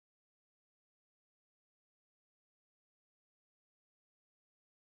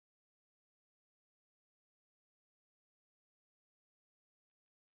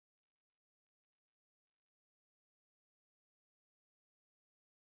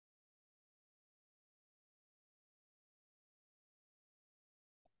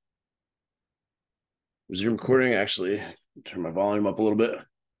Resume recording. Actually, turn my volume up a little bit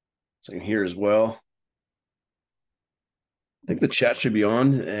so I can hear as well. I think the chat should be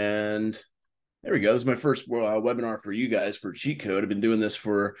on. And there we go. This is my first webinar for you guys for Cheat Code. I've been doing this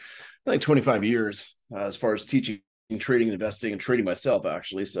for like 25 years as far as teaching trading and investing and trading myself,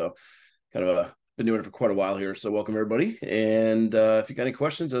 actually. So kind of been doing it for quite a while here. So welcome, everybody. And if you got any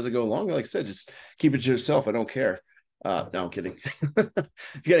questions as I go along, like I said, just keep it to yourself. I don't care. No, I'm kidding.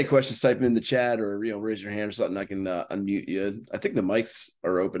 If you got any questions, type them in the chat or raise your hand or something. I can unmute you. I think the mics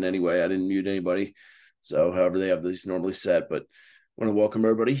are open anyway. I didn't mute anybody, so however they have these normally set. But I want to welcome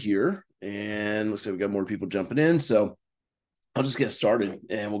everybody here, and looks like we got more people jumping in. So I'll just get started,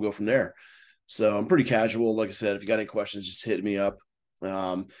 and we'll go from there. So I'm pretty casual. Like I said, if you got any questions, just hit me up.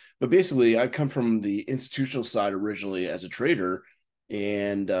 But basically, I come from the institutional side originally as a trader,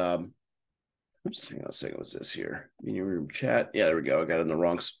 and oops, hang on a second. What's this here? Meeting room chat. Yeah, there we go. I got it in the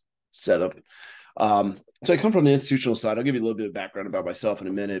wrong setup. So I come from the institutional side. I'll give you a little bit of background about myself in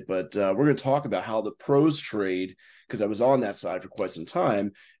a minute, but we're going to talk about how the pros trade because I was on that side for quite some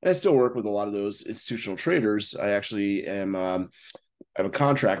time, and I still work with a lot of those institutional traders. I actually am. I'm a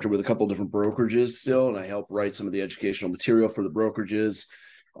contractor with a couple of different brokerages still, and I help write some of the educational material for the brokerages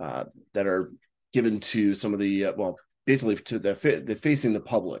that are given to some of the basically to the facing the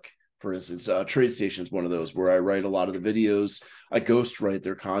public. For instance, TradeStation is one of those where I write a lot of the videos. I ghost write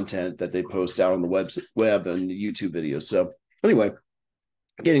their content that they post out on the web and the YouTube videos. So anyway,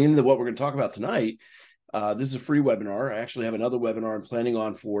 getting into what we're going to talk about tonight, this is a free webinar. I actually have another webinar I'm planning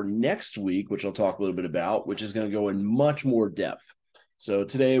on for next week, which I'll talk a little bit about, which is going to go in much more depth. So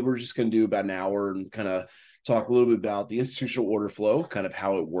today we're just going to do about an hour and kind of talk a little bit about the institutional order flow, kind of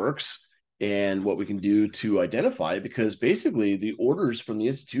how it works, and what we can do to identify it, because basically the orders from the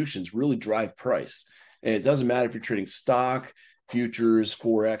institutions really drive price. And it doesn't matter if you're trading stock, futures,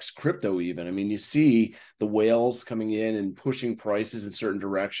 Forex, crypto even. I mean, you see the whales coming in and pushing prices in certain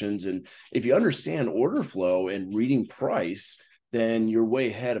directions. And if you understand order flow and reading price, then you're way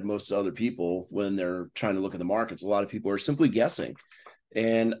ahead of most other people when they're trying to look at the markets. A lot of people are simply guessing.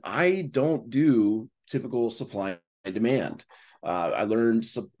 And I don't do typical supply and demand. I learned,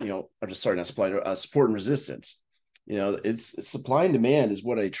 not supply, support and resistance. It's supply and demand is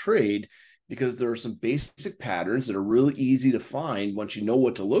what I trade because there are some basic patterns that are really easy to find once you know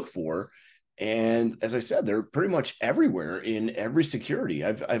what to look for. And as I said, they're pretty much everywhere in every security.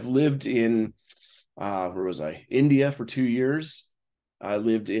 I've lived in, where was I? India for 2 years. I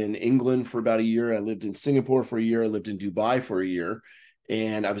lived in England for about a year. I lived in Singapore for a year. I lived in Dubai for a year.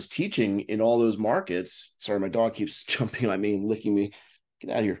 And I was teaching in all those markets. Sorry, my dog keeps jumping on me and licking me. Get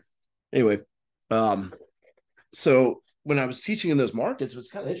out of here. Anyway, so when I was teaching in those markets, it was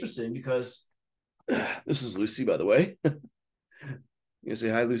kind of interesting because this is Lucy, by the way. You say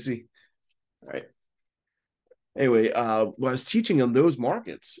hi, Lucy? All right. Anyway, I was teaching in those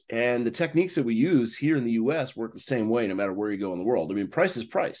markets, and the techniques that we use here in the US work the same way no matter where you go in the world. I mean, price is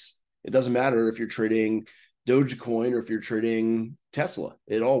price. It doesn't matter if you're trading Dogecoin or if you're trading Tesla.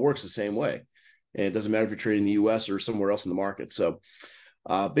 It all works the same way. And it doesn't matter if you're trading the US or somewhere else in the market. So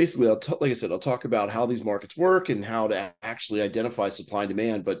basically, like I said, I'll talk about how these markets work and how to actually identify supply and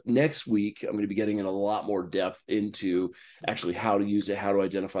demand. But next week, I'm going to be getting in a lot more depth into actually how to use it, how to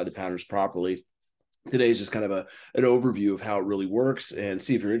identify the patterns properly. Today is just kind of an overview of how it really works and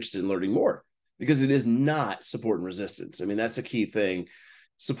see if you're interested in learning more, because it is not support and resistance. I mean, that's a key thing.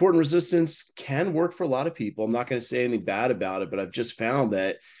 Support and resistance can work for a lot of people. I'm not going to say anything bad about it, but I've just found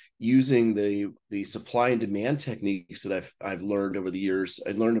that using the supply and demand techniques that I've learned over the years,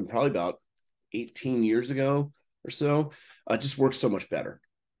 I learned them probably about 18 years ago or so, just works so much better.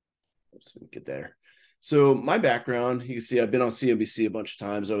 Let's get there. So my background, you can see I've been on CNBC a bunch of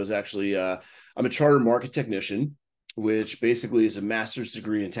times. I was actually, I'm a chartered market technician, which basically is a master's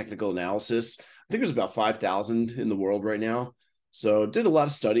degree in technical analysis. I think there's about 5,000 in the world right now. So did a lot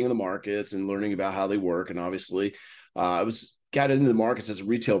of studying in the markets and learning about how they work. And obviously I got into the markets as a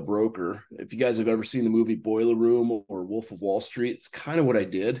retail broker. If you guys have ever seen the movie Boiler Room or Wolf of Wall Street, it's kind of what I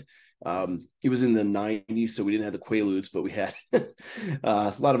did. It was in the 90s, so we didn't have the Quaaludes, but we had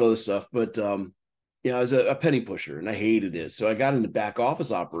a lot of other stuff. But I was a penny pusher and I hated it. So I got into back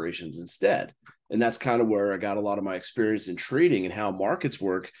office operations instead. And that's kind of where I got a lot of my experience in trading and how markets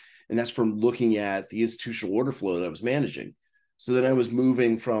work. And that's from looking at the institutional order flow that I was managing. So then I was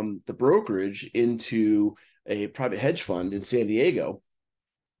moving from the brokerage into a private hedge fund in San Diego.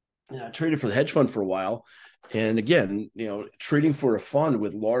 And I traded for the hedge fund for a while. And again, trading for a fund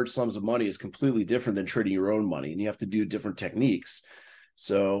with large sums of money is completely different than trading your own money. And you have to do different techniques.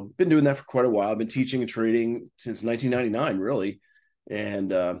 So been doing that for quite a while. I've been teaching and trading since 1999, really.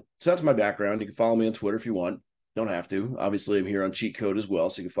 And So that's my background. You can follow me on Twitter if you want. Don't have to. Obviously, I'm here on Cheat Code as well,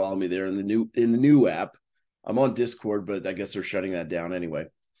 so you can follow me there in the new app. I'm on Discord, but I guess they're shutting that down anyway.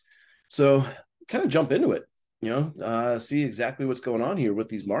 So kind of jump into it, see exactly what's going on here with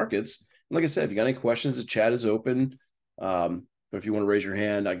these markets. And like I said, if you got any questions, the chat is open. But if you want to raise your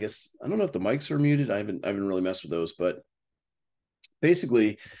hand, I guess I don't know if the mics are muted. I haven't really messed with those, but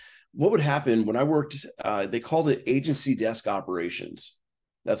basically, what would happen when I worked? They called it agency desk operations.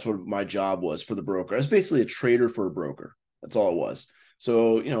 That's what my job was for the broker. I was basically a trader for a broker. That's all it was.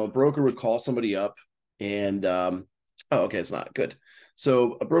 So a broker would call somebody up, and okay, it's not good.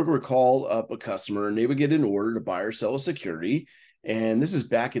 So a broker would call up a customer, and they would get an order to buy or sell a security. And this is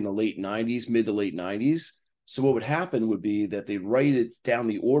back in the late 90s, mid to late 90s. So what would happen would be that they'd write it down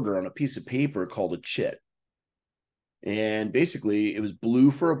the order on a piece of paper called a chit. And basically, it was blue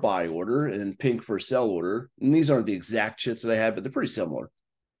for a buy order and pink for a sell order. And these aren't the exact chits that I had, but they're pretty similar.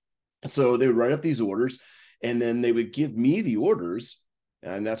 So they would write up these orders, and then they would give me the orders.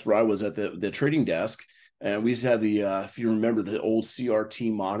 And that's where I was at the trading desk. And we used to have the, if you remember, the old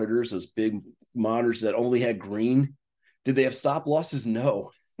CRT monitors, those big monitors that only had green. Did they have stop losses?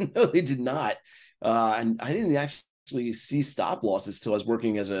 No, no, they did not. And I didn't actually see stop losses till I was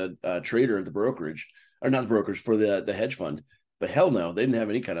working as a trader at the brokerage, or not the brokerage, for the hedge fund. But hell no, they didn't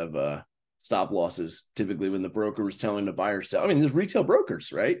have any kind of stop losses typically when the broker was telling to buy or sell. I mean, there's retail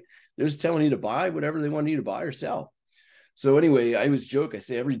brokers, right? They're just telling you to buy whatever they want you to buy or sell. So anyway, I always joke. I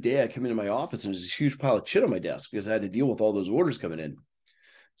say every day I come into my office and there's a huge pile of shit on my desk because I had to deal with all those orders coming in.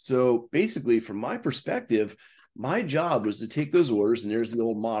 So basically, from my perspective, my job was to take those orders, and there's the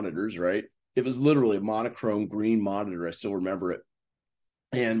old monitors, right? It was literally a monochrome green monitor. I still remember it.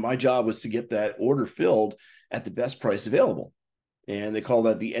 And my job was to get that order filled at the best price available. And they call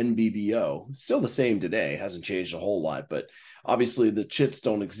that the NBBO. It's still the same today. It hasn't changed a whole lot, but obviously the chits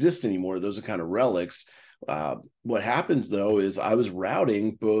don't exist anymore. Those are kind of relics. What happens though is I was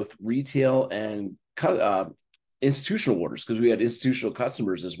routing both retail and institutional orders because we had institutional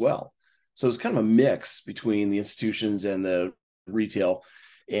customers as well. So it's kind of a mix between the institutions and the retail.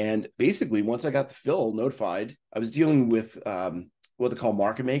 And basically, once I got the fill notified, I was dealing with what they call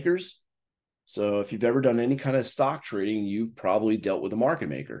market makers. So if you've ever done any kind of stock trading, you've probably dealt with a market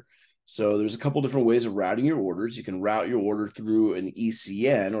maker. So there's a couple different ways of routing your orders. You can route your order through an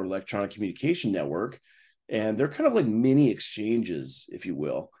ECN, or electronic communication network, and they're kind of like mini exchanges, if you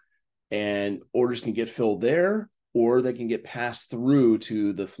will. And orders can get filled there, or they can get passed through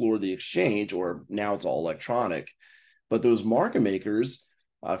to the floor of the exchange, or now it's all electronic. But those market makers,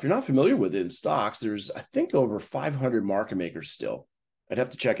 if you're not familiar with it in stocks, there's, I think, over 500 market makers still. I'd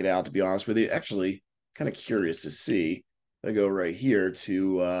have to check it out, to be honest with you. Actually, kind of curious to see. I go right here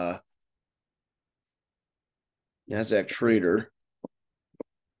to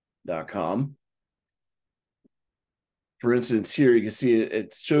NASDAQtrader.com. For instance, here you can see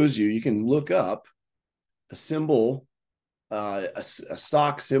it shows you can look up a symbol, a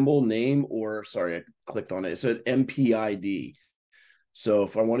stock symbol name, or sorry, I clicked on it. It said MPID. So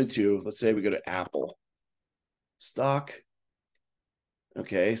if I wanted to, let's say we go to Apple stock.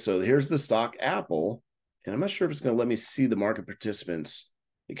 Okay, so here's the stock Apple, and I'm not sure if it's going to let me see the market participants.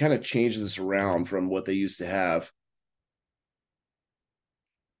 It kind of changes this around from what they used to have.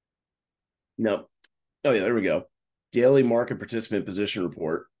 No. Oh, yeah, there we go. Daily market participant position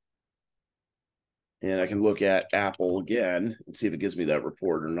report. And I can look at Apple again and see if it gives me that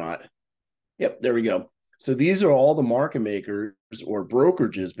report or not. Yep, there we go. So these are all the market makers, or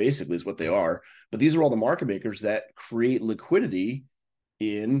brokerages, basically is what they are. But these are all the market makers that create liquidity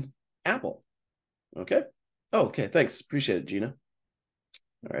in Apple. Okay. Oh, okay. Thanks. Appreciate it, Gina.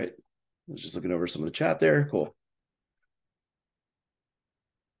 All right. I was just looking over some of the chat there. Cool.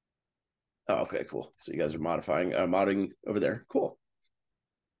 Oh, okay, cool. So you guys are modding over there. Cool.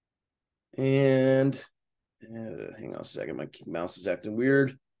 And hang on a second. My mouse is acting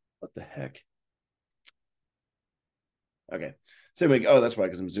weird. What the heck? Okay. So anyway, oh, that's why,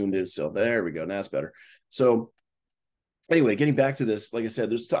 because I'm zoomed in still. There we go. Now it's better. So anyway, getting back to this, like I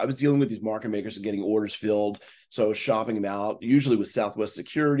said, I was dealing with these market makers and getting orders filled. So I was shopping them out, usually with Southwest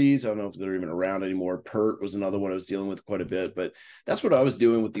Securities. I don't know if they're even around anymore. PERT was another one I was dealing with quite a bit, but that's what I was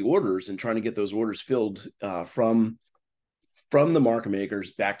doing with the orders and trying to get those orders filled from the market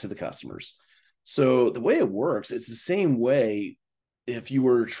makers back to the customers. So the way it works, it's the same way if you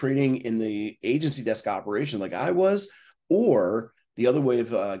were trading in the agency desk operation like I was, or the other way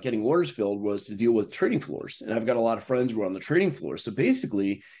of getting orders filled was to deal with trading floors. And I've got a lot of friends who are on the trading floor. So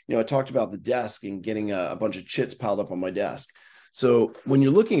basically, I talked about the desk and getting a bunch of chits piled up on my desk. So when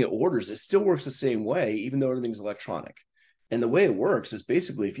you're looking at orders, it still works the same way, even though everything's electronic. And the way it works is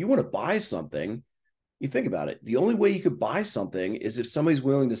basically if you want to buy something, you think about it. The only way you could buy something is if somebody's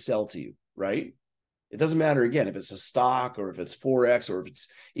willing to sell to you, right? It doesn't matter, again, if it's a stock or if it's Forex or if it's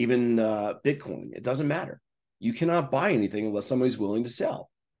even Bitcoin. It doesn't matter. You cannot buy anything unless somebody's willing to sell.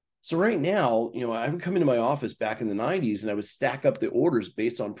 So right now, I would come into my office back in the 90s and I would stack up the orders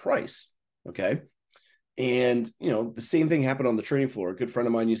based on price. Okay. And, the same thing happened on the trading floor. A good friend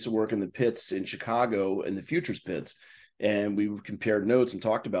of mine used to work in the pits in Chicago, in the futures pits. And we compared notes and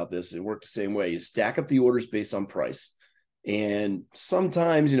talked about this. It worked the same way. You stack up the orders based on price. And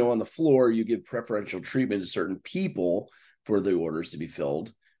sometimes, on the floor, you give preferential treatment to certain people for the orders to be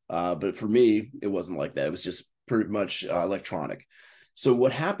filled. But for me, it wasn't like that. It was just pretty much electronic. So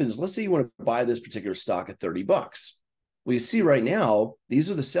what happens, let's say you want to buy this particular stock at $30. Well, you see right now, these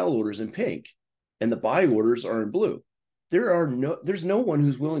are the sell orders in pink and the buy orders are in blue. There's no one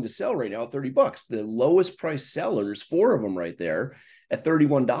who's willing to sell right now at $30. The lowest price sellers, 4 of them right there at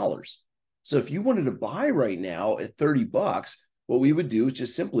 $31. So if you wanted to buy right now at $30, what we would do is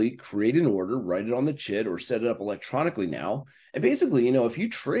just simply create an order, write it on the chit or set it up electronically now. And basically, if you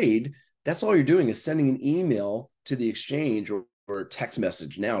trade, that's all you're doing is sending an email to the exchange or a text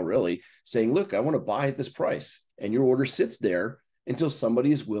message now, really saying, look, I want to buy at this price. And your order sits there until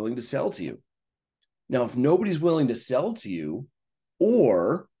somebody is willing to sell to you. Now, if nobody's willing to sell to you,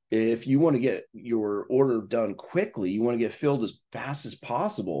 or if you want to get your order done quickly, you want to get filled as fast as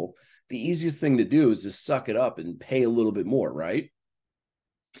possible, the easiest thing to do is just suck it up and pay a little bit more, right?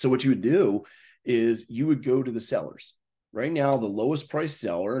 So what you would do is you would go to the sellers. Right now, the lowest price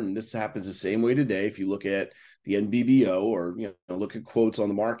seller, and this happens the same way today, if you look at the NBBO or look at quotes on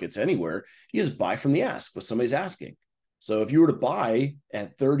the markets anywhere, you just buy from the ask, what somebody's asking. So if you were to buy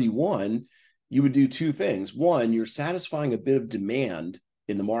at 31, you would do 2 things. One, you're satisfying a bit of demand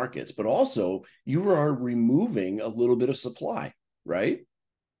in the markets, but also you are removing a little bit of supply, right?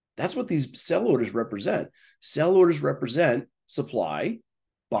 That's what these sell orders represent. Sell orders represent supply,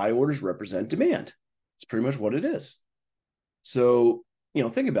 buy orders represent demand. It's pretty much what it is. So,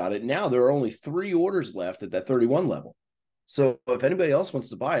 think about it. Now there are only 3 orders left at that 31 level. So if anybody else wants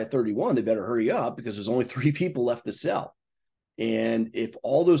to buy at 31, they better hurry up because there's only 3 people left to sell. And if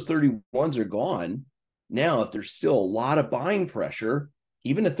all those 31s are gone, now if there's still a lot of buying pressure,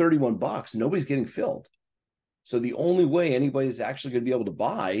 even at $31, nobody's getting filled. So the only way anybody's actually going to be able to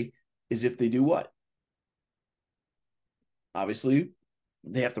buy is if they do what? Obviously,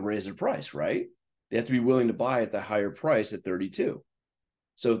 they have to raise their price, right? They have to be willing to buy at the higher price at 32.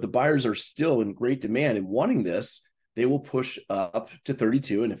 So if the buyers are still in great demand and wanting this, they will push up to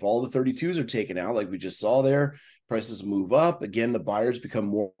 32. And if all the 32s are taken out, like we just saw there, prices move up. Again, the buyers become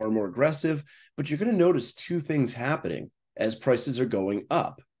more and more aggressive. But you're going to notice 2 things happening as prices are going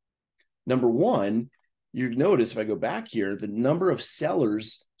up. Number one, you notice if I go back here, the number of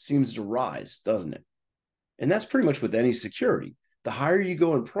sellers seems to rise, doesn't it? And that's pretty much with any security. The higher you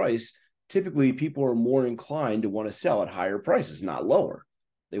go in price, typically people are more inclined to want to sell at higher prices, not lower.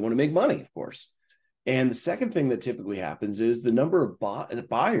 They want to make money, of course. And the second thing that typically happens is the number of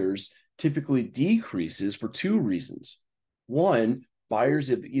buyers typically decreases for 2 reasons. One, buyers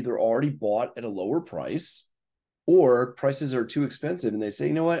have either already bought at a lower price or prices are too expensive and they say,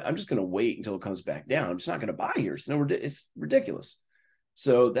 you know what, I'm just going to wait until it comes back down. I'm just not going to buy here. It's ridiculous.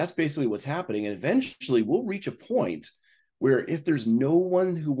 So that's basically what's happening. And eventually we'll reach a point where if there's no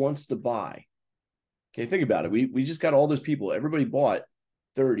one who wants to buy, okay, think about it. We just got all those people. Everybody bought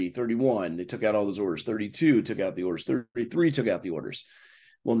 30, 31. They took out all those orders. 32 took out the orders. 33 took out the orders.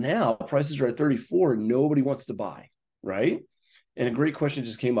 Well, now prices are at 34 and nobody wants to buy, right? And a great question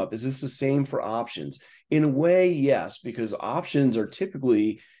just came up. Is this the same for options? In a way, yes, because options are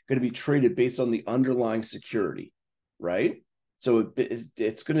typically going to be traded based on the underlying security, right? So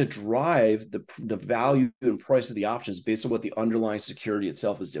it's going to drive the value and price of the options based on what the underlying security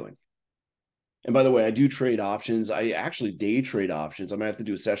itself is doing. And by the way, I do trade options. I actually day trade options. I might have to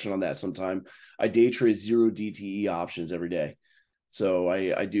do a session on that sometime. I day trade 0 DTE options every day. So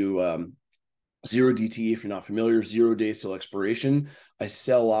I do 0 DTE, if you're not familiar, 0 days till expiration. I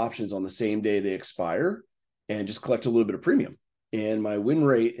sell options on the same day they expire and just collect a little bit of premium. And my win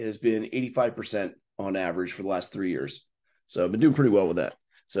rate has been 85% on average for the last 3 years. So I've been doing pretty well with that.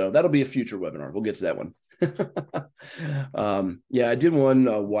 So that'll be a future webinar. We'll get to that one. Yeah, I did one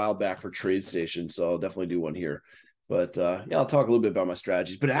a while back for TradeStation, so I'll definitely do one here. But yeah, I'll talk a little bit about my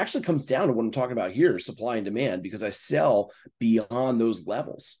strategies. But it actually comes down to what I'm talking about here, supply and demand, because I sell beyond those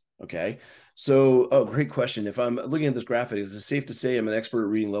levels. Okay. So, great question. If I'm looking at this graphic, is it safe to say I'm an expert at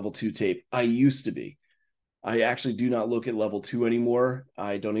reading level 2 tape? I used to be. I actually do not look at level 2 anymore.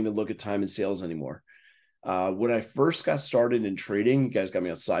 I don't even look at time and sales anymore. When I first got started in trading, you guys got me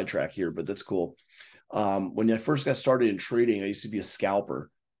on sidetrack here, but that's cool. When I first got started in trading, I used to be a scalper.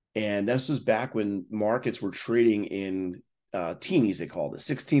 And this was back when markets were trading in teenies, they called it,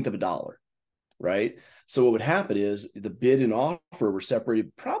 16th of a dollar, right? So what would happen is the bid and offer were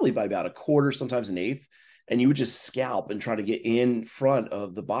separated probably by about a quarter, sometimes an eighth, and you would just scalp and try to get in front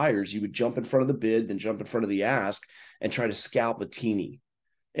of the buyers. You would jump in front of the bid, then jump in front of the ask, and try to scalp a teeny.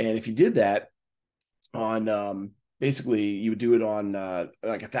 And if you did that on basically you would do it on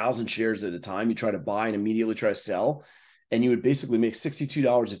like 1,000 shares at a time, you try to buy and immediately try to sell, and you would basically make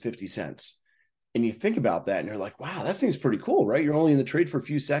 $62.50. And you think about that and you're like, wow, that seems pretty cool, right? You're only in the trade for a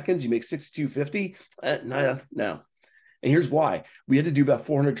few seconds, you make 62.50. No. And here's why. We had to do about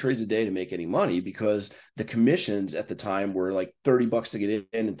 400 trades a day to make any money, because the commissions at the time were like $30 to get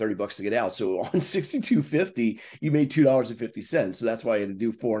in and $30 to get out. So on 62.50, you made $2.50. So that's why I had to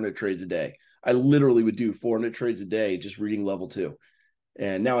do 400 trades a day. I literally would do 400 trades a day just reading level 2.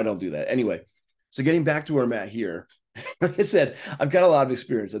 And now I don't do that. Anyway, so getting back to where I'm at here, like I said, I've got a lot of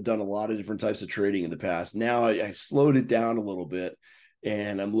experience. I've done a lot of different types of trading in the past. Now I slowed it down a little bit,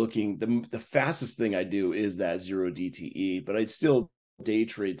 and I'm looking, the fastest thing I do is that 0 DTE, but I'd still day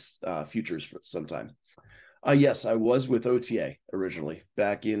trade futures for some time. Yes, I was with OTA originally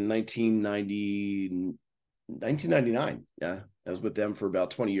back in 1999. Yeah, I was with them for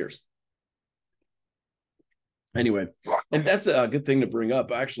about 20 years. Anyway, and that's a good thing to bring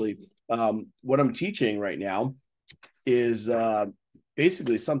up. Actually, what I'm teaching right now is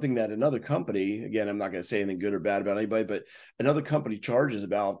basically something that another company, again, I'm not going to say anything good or bad about anybody, but another company charges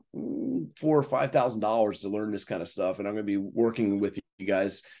about $4,000 or $5,000 to learn this kind of stuff. And I'm going to be working with you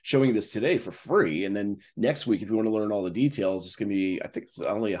guys, showing you this today for free. And then next week, if you want to learn all the details, it's going to be, I think it's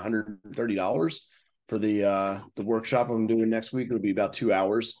only $130 for the workshop I'm doing next week. It'll be about 2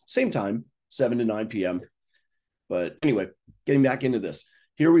 hours, same time, 7 to 9 p.m. But anyway, getting back into this.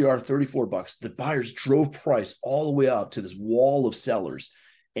 Here we are, $34. The buyers drove price all the way up to this wall of sellers.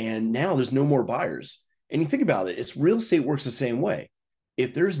 And now there's no more buyers. And you think about it, it's real estate works the same way.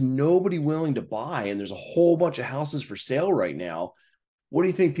 If there's nobody willing to buy and there's a whole bunch of houses for sale right now, what do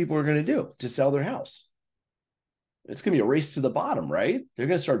you think people are going to do to sell their house? It's going to be a race to the bottom, right? They're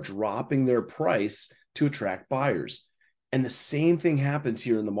going to start dropping their price to attract buyers. And the same thing happens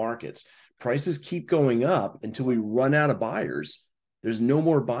here in the markets. Prices keep going up until we run out of buyers. There's no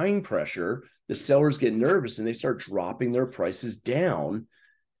more buying pressure. The sellers get nervous and they start dropping their prices down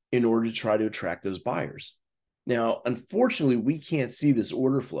in order to try to attract those buyers. Now, unfortunately, we can't see this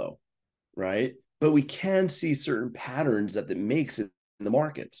order flow, right? But we can see certain patterns that makes it in the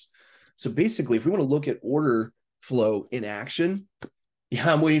markets. So basically, if we want to look at order flow in action,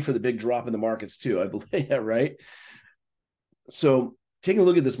 yeah, I'm waiting for the big drop in the markets too, I believe, yeah, right? So taking a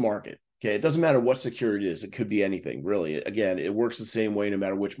look at this market. Okay, it doesn't matter what security it is. It could be anything, really. Again, it works the same way no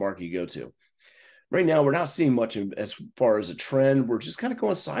matter which market you go to. Right now, we're not seeing much as far as a trend. We're just kind of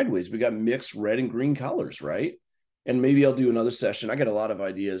going sideways. We got mixed red and green colors, right? And maybe I'll do another session. I got a lot of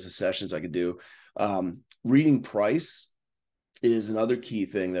ideas of sessions I could do. Reading price is another key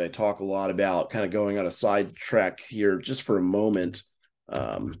thing that I talk a lot about, kind of going on a sidetrack here just for a moment.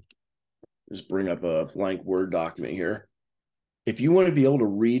 Just bring up a blank Word document here. If you want to be able to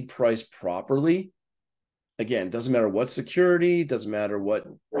read price properly, again, doesn't matter what security, doesn't matter what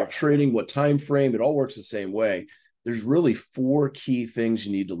trading, what time frame, it all works the same way. There's really 4 key things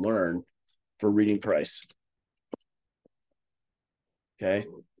you need to learn for reading price. Okay.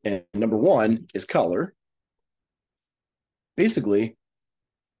 And number 1 is color. Basically,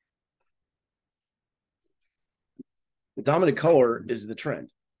 the dominant color is the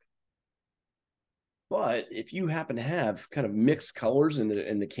trend. But if you happen to have kind of mixed colors in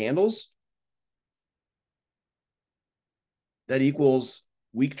the candles, that equals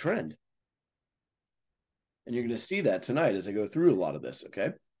weak trend. And you're going to see that tonight as I go through a lot of this,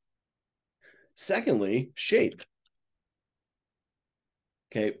 okay? Secondly, shape.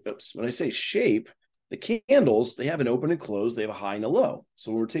 Okay, oops. When I say shape, the candles, they have an open and close, they have a high and a low.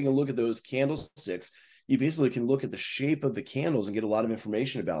 So when we're taking a look at those candlesticks, you basically can look at the shape of the candles and get a lot of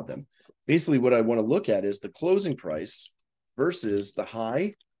information about them. Basically, what I want to look at is the closing price versus the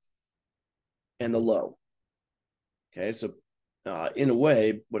high and the low. Okay, so in a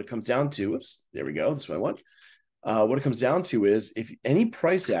way, what it comes down to, oops, there we go, that's what I want. What it comes down to is if any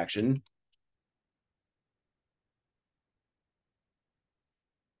price action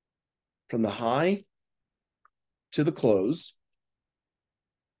from the high to the close,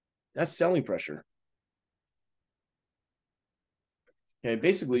 that's selling pressure. Okay,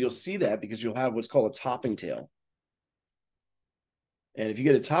 basically, you'll see that because you'll have what's called a topping tail. And if you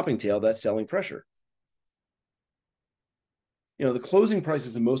get a topping tail, that's selling pressure. the closing price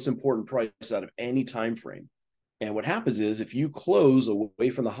is the most important price out of any time frame. And what happens is if you close away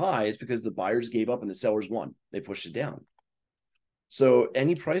from the high, it's because the buyers gave up and the sellers won. They pushed it down. So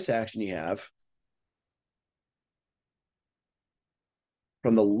any price action you have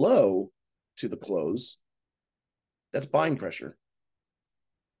from the low to the close, that's buying pressure.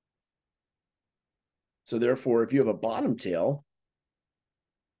 So therefore, if you have a bottom tail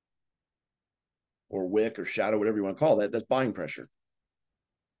or wick or shadow, whatever you want to call that, that's buying pressure.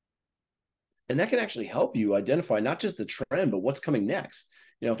 And that can actually help you identify not just the trend, but what's coming next.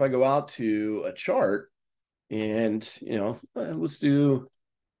 If I go out to a chart and, let's do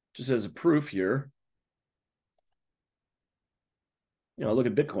just as a proof here, look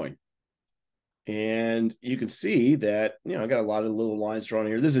at Bitcoin. And you can see that, I got a lot of little lines drawn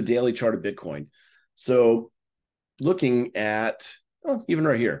here. This is a daily chart of Bitcoin. So looking at, even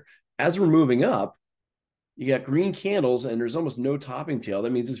right here, as we're moving up, you got green candles and there's almost no topping tail.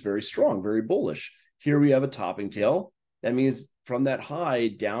 That means it's very strong, very bullish. Here we have a topping tail. That means from that high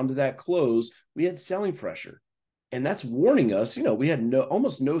down to that close, we had selling pressure. And that's warning us, we had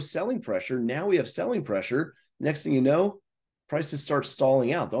almost no selling pressure. Now we have selling pressure. Next thing you know, prices start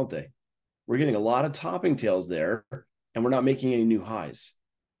stalling out, don't they? We're getting a lot of topping tails there, and we're not making any new highs.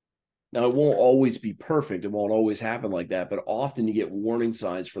 Now, it won't always be perfect. It won't always happen like that, but often you get warning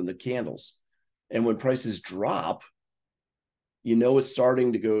signs from the candles. And when prices drop, it's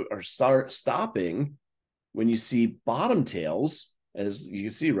starting to go or start stopping when you see bottom tails, as you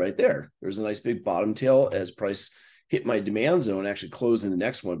can see right there. There's a nice big bottom tail as price hit my demand zone, actually closed in the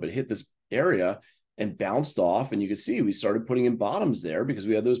next one, but hit this area and bounced off. And you can see we started putting in bottoms there because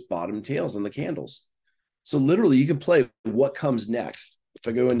we had those bottom tails on the candles. So literally you can play what comes next. If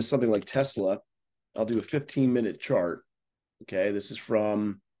I go into something like Tesla, I'll do a 15-minute chart. Okay, this is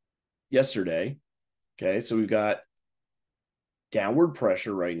from yesterday. Okay, so we've got downward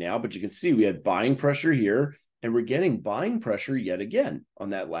pressure right now, but you can see we had buying pressure here, and we're getting buying pressure yet again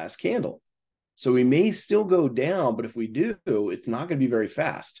on that last candle. So we may still go down, but if we do, it's not going to be very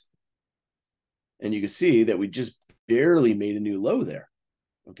fast. And you can see that we just barely made a new low there.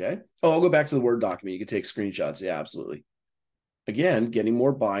 Okay. Oh, I'll go back to the Word document. You can take screenshots. Yeah, absolutely. Again, getting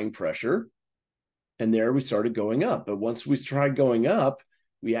more buying pressure. And there we started going up. But once we tried going up,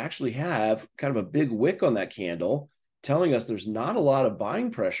 we actually have kind of a big wick on that candle telling us there's not a lot of buying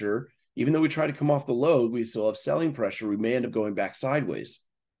pressure. Even though we try to come off the low, we still have selling pressure. We may end up going back sideways.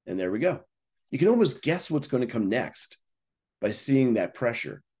 And there we go. You can almost guess what's going to come next by seeing that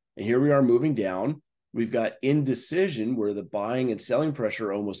pressure. And here we are moving down. We've got indecision where the buying and selling pressure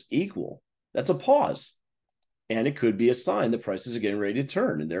are almost equal. That's a pause. And it could be a sign that prices are getting ready to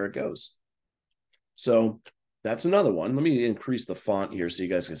turn. And there it goes. So that's another one. Let me increase the font here so you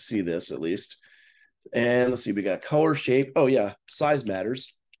guys can see this at least. And let's see, we got color, shape. Oh yeah, size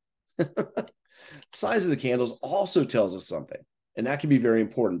matters. Size of the candles also tells us something. And that can be very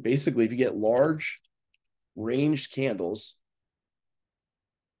important. Basically, if you get large ranged candles,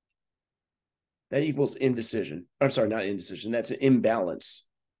 that equals indecision. I'm sorry, not indecision. That's an imbalance.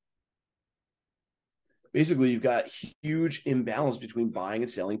 Basically, you've got huge imbalance between buying and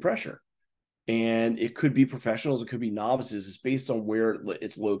selling pressure. And it could be professionals, it could be novices. It's based on where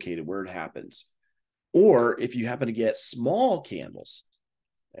it's located, where it happens. Or if you happen to get small candles,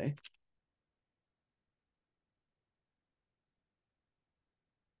 okay,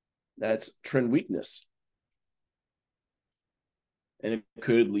 that's trend weakness. And it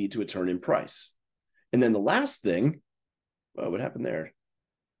could lead to a turn in price. And then the last thing, what happened there?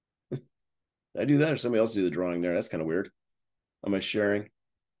 Did I do that or somebody else do the drawing there? That's kind of weird. Am I sharing?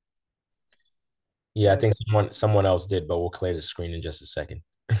 Yeah, I think someone else did, but we'll clear the screen in just a second.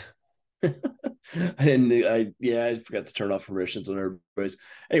 I forgot to turn off permissions on everybody's.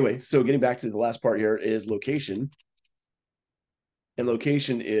 Anyway, so getting back to the last part here is location. And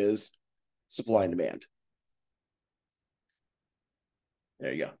location is supply and demand.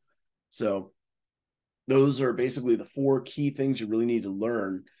 There you go. So those are basically the 4 key things you really need to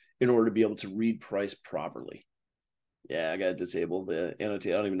learn in order to be able to read price properly. Yeah, I got to disable the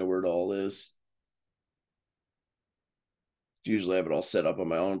annotate. I don't even know where it all is. Usually I have it all set up on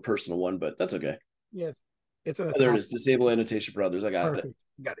my own personal one, but that's okay. Yes, it's at the There top. it is. Disable annotation for others. I got Perfect.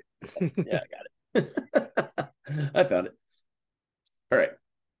 it. Got it. Yeah, I got it. I found it. All right.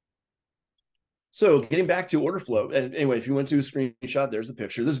 So getting back to order flow, and anyway, if you went to a screenshot, there's the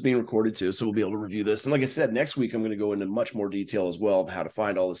picture. This is being recorded too, so we'll be able to review this. And like I said, next week I'm going to go into much more detail as well of how to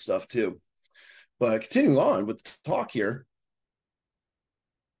find all this stuff too. But continuing on with the talk here,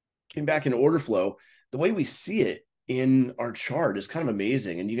 getting back into order flow, the way we see it in our chart is kind of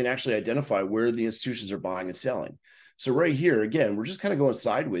amazing, and you can actually identify where the institutions are buying and selling. So right here, again, we're just kind of going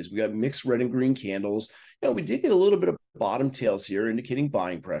sideways. We got mixed red and green candles. We did get a little bit of bottom tails here indicating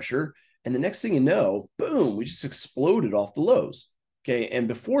buying pressure. And the next thing you know, boom, we just exploded off the lows. Okay. And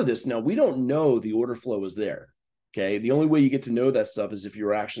before this, now we don't know the order flow was there. Okay. The only way you get to know that stuff is if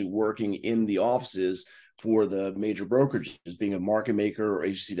you're actually working in the offices for the major brokerages, being a market maker or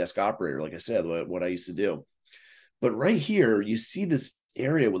agency desk operator, like I said, what I used to do. But right here, you see this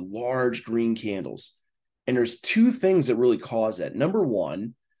area with large green candles. And there's two things that really cause that. Number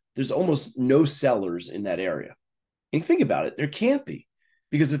one, there's almost no sellers in that area. And think about it, there can't be.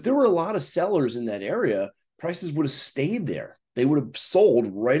 Because if there were a lot of sellers in that area, prices would have stayed there. They would have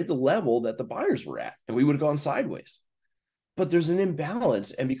sold right at the level that the buyers were at, and we would have gone sideways. But there's an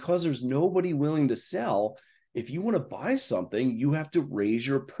imbalance. And because there's nobody willing to sell, if you want to buy something, you have to raise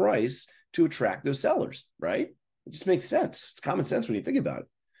your price to attract those sellers, right? It just makes sense. It's common sense when you think about it.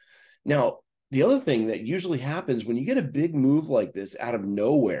 Now, the other thing that usually happens when you get a big move like this out of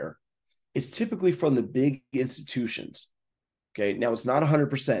nowhere, it's typically from the big institutions. Okay. Now, it's not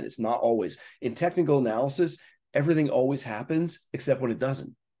 100%. It's not always. In technical analysis, everything always happens except when it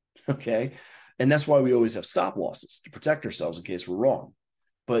doesn't. Okay. And that's why we always have stop losses to protect ourselves in case we're wrong.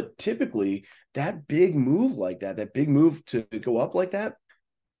 But typically, that big move like that big move to go up like that,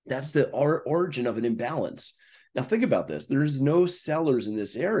 that's the origin of an imbalance. Now, think about this. There's no sellers in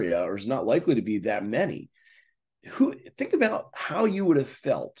this area, or is not likely to be that many. Think about how you would have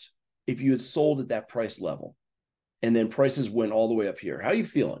felt if you had sold at that price level and then prices went all the way up here. How are you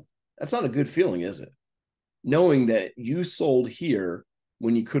feeling? That's not a good feeling, is it? Knowing that you sold here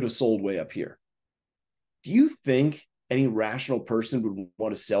when you could have sold way up here. Do you think any rational person would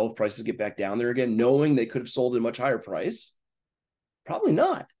want to sell if prices get back down there again, knowing they could have sold at a much higher price? Probably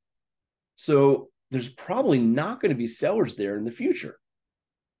not. So there's probably not going to be sellers there in the future.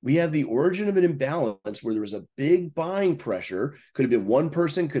 We have the origin of an imbalance where there was a big buying pressure. Could have been one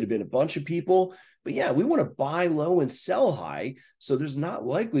person, could have been a bunch of people. But yeah, we want to buy low and sell high. So there's not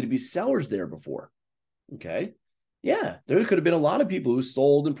likely to be sellers there before. Okay. Yeah, there could have been a lot of people who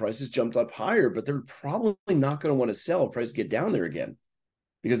sold and prices jumped up higher, but they're probably not going to want to sell if prices get down there again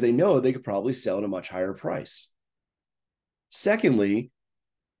because they know they could probably sell at a much higher price. Secondly,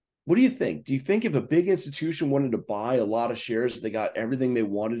 what do you think? Do you think if a big institution wanted to buy a lot of shares, they got everything they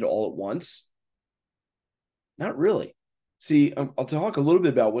wanted all at once? Not really. See, I'll talk a little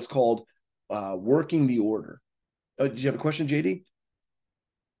bit about what's called working the order. Did you have a question, JD?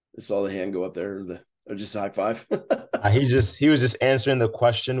 I saw the hand go up there, or just a high five. He was just answering the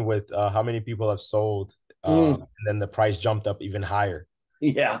question with how many people have sold, and then the price jumped up even higher.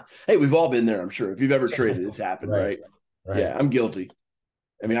 Yeah. Hey, we've all been there, I'm sure. If you've ever traded, it's happened, right? Yeah, I'm guilty.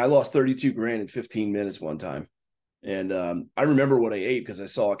 I mean, I lost 32 grand in 15 minutes one time. And I remember what I ate because I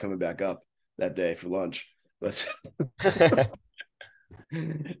saw it coming back up that day for lunch. But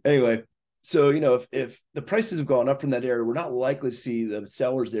anyway, so, if the prices have gone up from that area, we're not likely to see the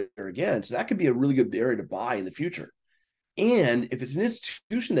sellers there again. So that could be a really good area to buy in the future. And if it's an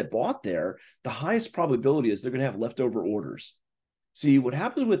institution that bought there, the highest probability is they're going to have leftover orders. See, what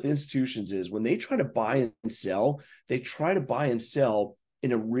happens with institutions is when they try to buy and sell, they try to buy and sell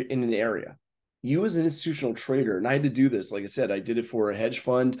in an area. You as an institutional trader, and I had to do this, like I said, I did it for a hedge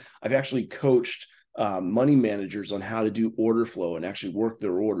fund. I've actually coached money managers on how to do order flow and actually work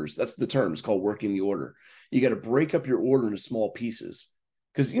their orders. That's the term. It's called working the order. You got to break up your order into small pieces.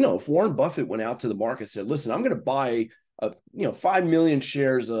 Because, if Warren Buffett went out to the market and said, listen, I'm going to buy 5 million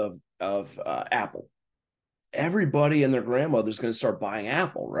shares of Apple, everybody and their grandmother's going to start buying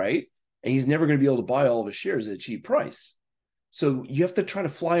Apple, right? And he's never going to be able to buy all of his shares at a cheap price. So you have to try to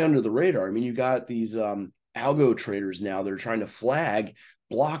fly under the radar. I mean, you got these algo traders now that are trying to flag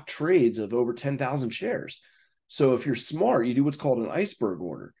block trades of over 10,000 shares. So if you're smart, you do what's called an iceberg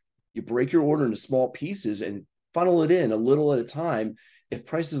order. You break your order into small pieces and funnel it in a little at a time. If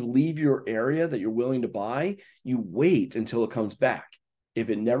prices leave your area that you're willing to buy, you wait until it comes back. If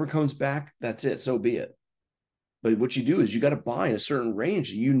it never comes back, that's it. So be it. But what you do is you got to buy in a certain range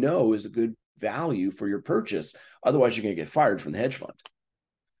that is a good value for your purchase. Otherwise, you're going to get fired from the hedge fund.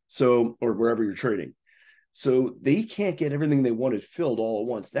 So, or wherever you're trading. So they can't get everything they wanted filled all at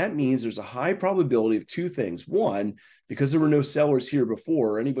once. That means there's a high probability of two things. One, because there were no sellers here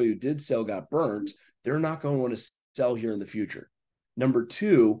before, or anybody who did sell got burnt, they're not going to want to sell here in the future. Number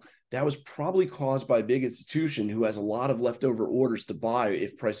two, that was probably caused by a big institution who has a lot of leftover orders to buy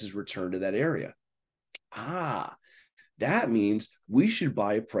if prices return to that area. That means we should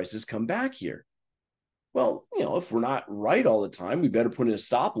buy if prices come back here. Well, if we're not right all the time, we better put in a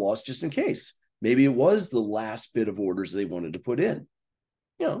stop loss just in case. Maybe it was the last bit of orders they wanted to put in.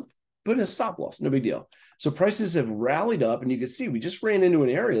 put in a stop loss, no big deal. So prices have rallied up, and you can see we just ran into an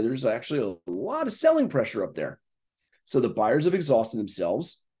area. There's actually a lot of selling pressure up there. So the buyers have exhausted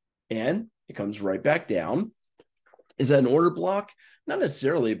themselves, and it comes right back down. Is that an order block? Not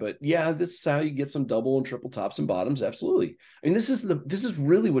necessarily, but yeah, this is how you get some double and triple tops and bottoms. Absolutely. I mean, this is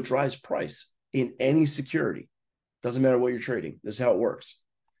really what drives price in any security. Doesn't matter what you're trading. This is how it works.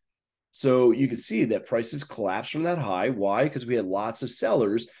 So you can see that prices collapsed from that high. Why? Because we had lots of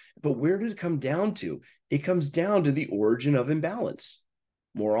sellers. But where did it come down to? It comes down to the origin of imbalance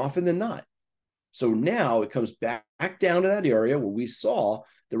more often than not. So now it comes back down to that area where we saw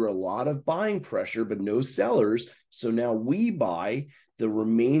there were a lot of buying pressure, but no sellers. So now we buy. The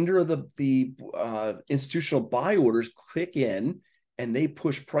remainder of the institutional buy orders click in, and they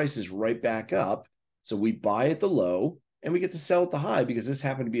push prices right back up. So we buy at the low, and we get to sell at the high because this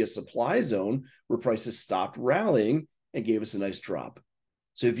happened to be a supply zone where prices stopped rallying and gave us a nice drop.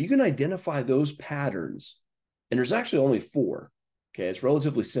 So if you can identify those patterns, and there's actually only 4, okay, it's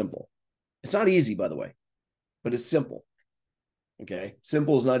relatively simple. It's not easy, by the way, but it's simple. Okay,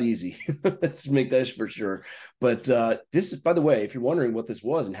 simple is not easy. Let's make that for sure. But this is, by the way, if you're wondering what this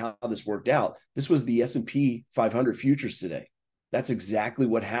was and how this worked out, this was the S&P 500 futures today. That's exactly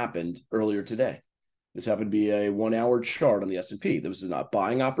what happened earlier today. This happened to be a 1-hour chart on the S&P. There was a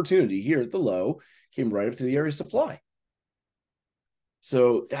buying opportunity here at the low, came right up to the area of supply.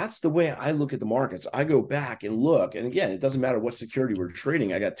 So that's the way I look at the markets. I go back and look, and again, it doesn't matter what security we're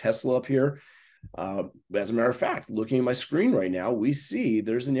trading. I got Tesla up here. As a matter of fact, looking at my screen right now, we see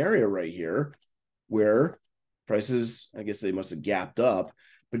there's an area right here where prices, I guess they must have gapped up,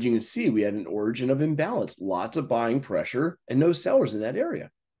 but you can see we had an origin of imbalance, lots of buying pressure and no sellers in that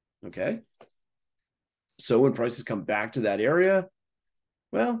area. Okay. So when prices come back to that area,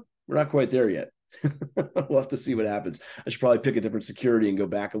 well, we're not quite there yet. We'll have to see what happens. I should probably pick a different security and go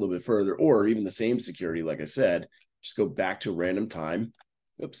back a little bit further, or even the same security. Like I said, just go back to a random time.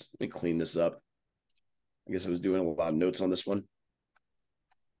 Oops, let me clean this up. I guess I was doing a lot of notes on this one.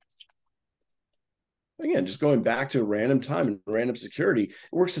 Again, just going back to a random time and random security, it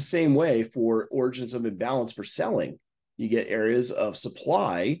works the same way for origins of imbalance for selling. You get areas of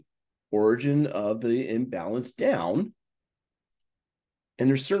supply, origin of the imbalance down. And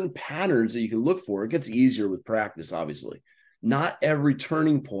there's certain patterns that you can look for. It gets easier with practice, obviously. Not every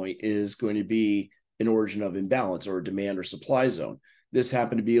turning point is going to be an origin of imbalance or a demand or supply zone. This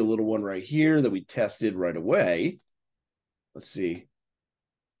happened to be a little one right here that we tested right away. Let's see.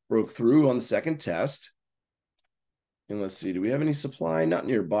 Broke through on the second test. And let's see, do we have any supply? Not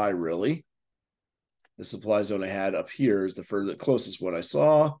nearby, really. The supply zone I had up here is the closest one I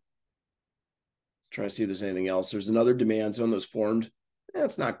saw. Try to see if there's anything else. There's another demand zone that was formed.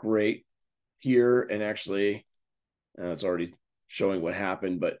 That's not great here. And actually, it's already showing what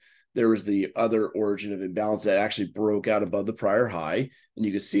happened, but there was the other origin of imbalance that actually broke out above the prior high. And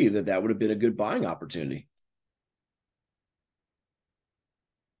you can see that that would have been a good buying opportunity.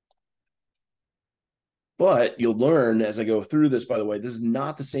 But you'll learn as I go through this, by the way, this is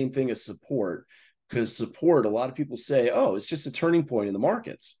not the same thing as support, because support, a lot of people say, oh, it's just a turning point in the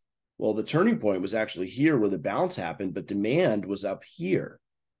markets. Well, the turning point was actually here where the bounce happened, but demand was up here.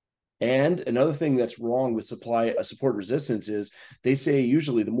 And another thing that's wrong with support resistance is they say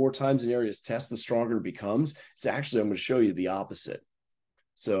usually the more times an area is tested, the stronger it becomes. It's actually, I'm going to show you the opposite.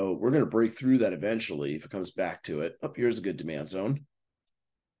 So we're going to break through that eventually if it comes back to it. Oh, here's a good demand zone.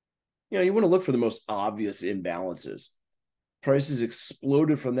 You know, you want to look for the most obvious imbalances. Prices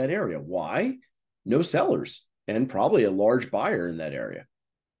exploded from that area. Why? No sellers and probably a large buyer in that area.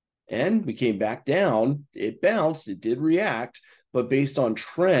 And we came back down. It bounced. It did react. But based on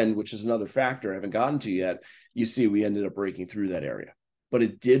trend, which is another factor I haven't gotten to yet, you see we ended up breaking through that area. But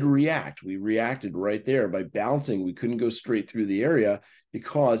it did react. We reacted right there by bouncing. We couldn't go straight through the area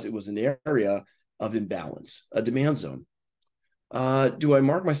because it was an area of imbalance, a demand zone. Do I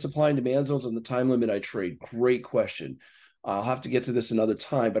mark my supply and demand zones on the time limit I trade? Great question. I'll have to get to this another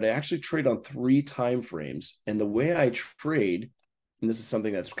time, but I actually trade on 3 time frames. And the way I trade, and this is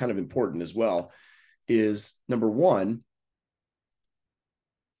something that's kind of important as well, is number one,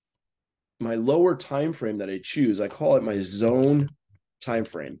 my lower time frame that I choose, I call it my zone time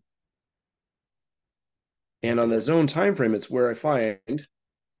frame. And on the zone time frame, it's where I find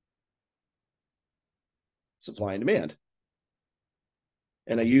supply and demand.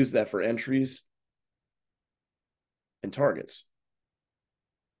 And I use that for entries and targets.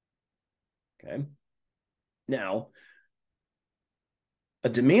 Okay. Now, a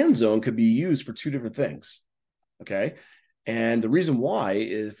demand zone could be used for 2 different things. Okay. And the reason why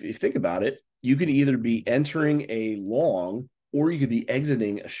is, if you think about it, you could either be entering a long or you could be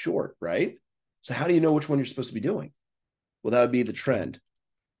exiting a short, right? So how do you know which one you're supposed to be doing? Well, that would be the trend.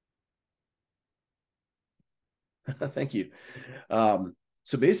 Thank you.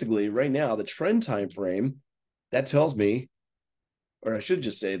 So basically, right now, the trend time frame that tells me, or I should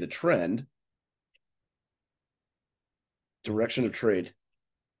just say, the trend direction of trade.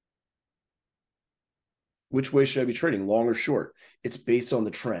 Which way should I be trading, long or short? It's based on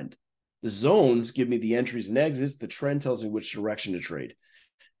the trend. The zones give me the entries and exits. The trend tells me which direction to trade.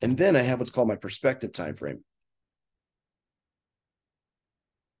 And then I have what's called my perspective time frame.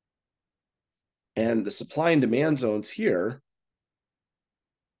 And the supply and demand zones here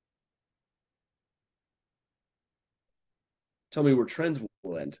tell me where trends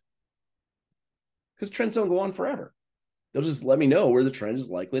will end. Because trends don't go on forever. They'll just let me know where the trend is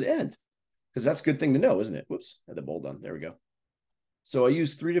likely to end. Because that's a good thing to know, isn't it? Whoops, I had the bold on. There we go. So I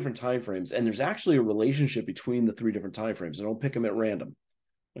use 3 different time frames, and there's actually a relationship between the 3 different time frames. I don't pick them at random.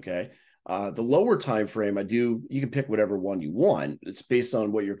 Okay. The lower time frame, you can pick whatever one you want. It's based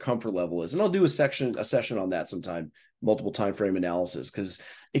on what your comfort level is. And I'll do a session on that sometime, multiple time frame analysis, because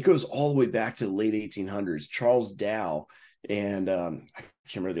it goes all the way back to the late 1800s. Charles Dow and I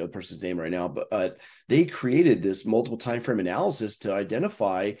can't remember the other person's name right now, but they created this multiple time frame analysis to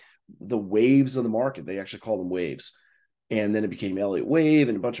identify the waves of the market. They actually call them waves. And then it became Elliott wave,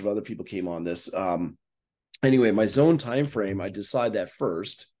 and a bunch of other people came on this. Anyway, my zone time frame, I decide that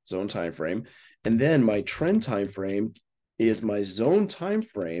first, zone time frame, and then my trend time frame is my zone time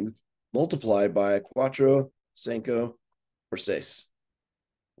frame multiplied by cuatro, cinco, or seis,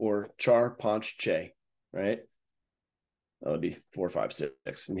 or char, panch, che, right? That would be 4, 5,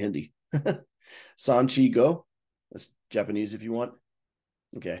 6 in Hindi. San, chi, go. That's Japanese if you want.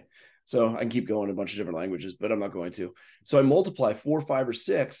 Okay. So I can keep going in a bunch of different languages, but I'm not going to. So I multiply 4, 5, or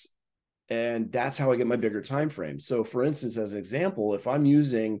 6, and that's how I get my bigger time frame. So for instance, as an example, if I'm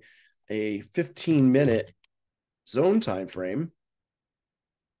using a 15-minute zone time frame,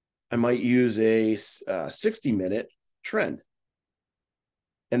 I might use a 60-minute trend.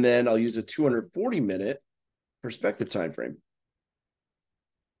 And then I'll use a 240-minute perspective time frame.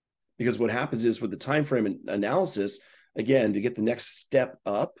 Because what happens is with the time frame analysis, again, to get the next step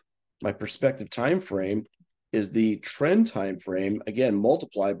up, my perspective time frame is the trend time frame, again,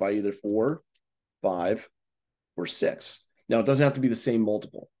 multiplied by either 4, 5, or 6. Now, it doesn't have to be the same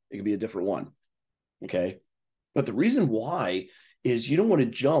multiple. It could be a different one, okay? But the reason why is you don't want to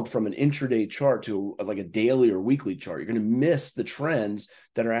jump from an intraday chart to like a daily or weekly chart. You're going to miss the trends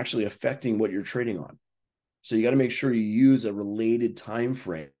that are actually affecting what you're trading on. So you got to make sure you use a related time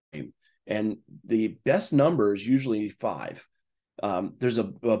frame. And the best number is usually 5. There's a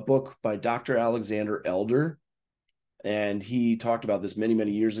book by Dr. Alexander Elder, and he talked about this many,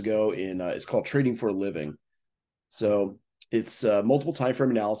 many years ago it's called Trading for a Living. So it's multiple time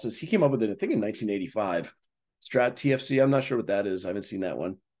frame analysis. He came up with it, I think, in 1985. Strat TFC, I'm not sure what that is. I haven't seen that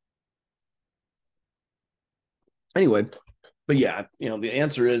one. Anyway, but yeah, the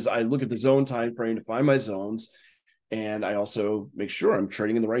answer is I look at the zone time frame to find my zones, and I also make sure I'm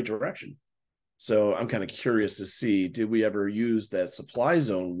trading in the right direction. So I'm kind of curious to see, did we ever use that supply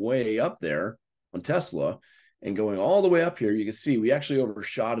zone way up there on Tesla and going all the way up here? You can see we actually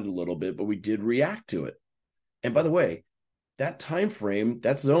overshot it a little bit, but we did react to it. And by the way, that time frame,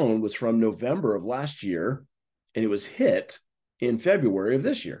 that zone was from November of last year, and it was hit in February of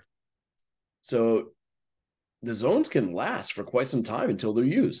this year. So the zones can last for quite some time until they're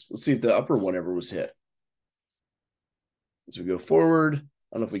used. Let's see if the upper one ever was hit. As we go forward, I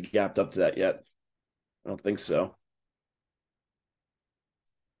don't know if we gapped up to that yet. I don't think so.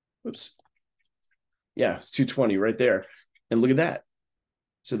 Oops. Yeah, it's 220 right there. And look at that.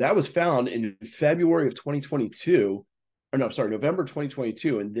 So that was found in February of 2022. Or no, sorry, November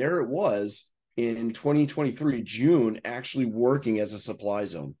 2022. And there it was in 2023, June, actually working as a supply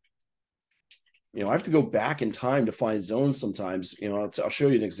zone. I have to go back in time to find zones sometimes. I'll show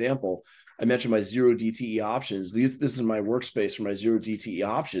you an example. I mentioned my 0 DTE options. This is my workspace for my 0 DTE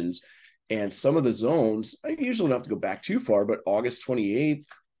options. And some of the zones, I usually don't have to go back too far, but August 28th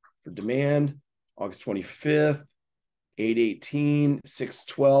for demand, August 25th, 8/18,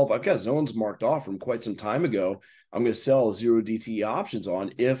 6/12. I've got zones marked off from quite some time ago. I'm going to sell 0 DTE options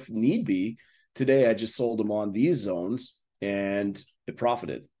on if need be. Today, I just sold them on these zones and it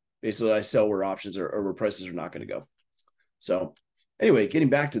profited. Basically, I sell where options are or where prices are not going to go. So anyway, getting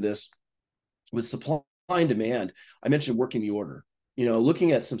back to this, with supply and demand, I mentioned working the order.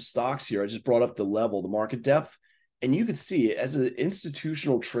 Looking at some stocks here, I just brought up the level, the market depth, and you can see as an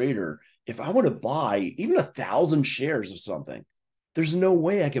institutional trader, if I want to buy even 1,000 shares of something, there's no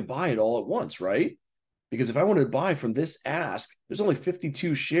way I could buy it all at once, right? Because if I wanted to buy from this ask, there's only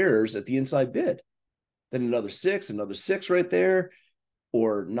 52 shares at the inside bid. Then another six right there,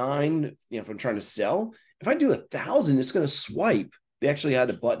 or nine, if I'm trying to sell. If I do 1,000, it's going to swipe. They actually had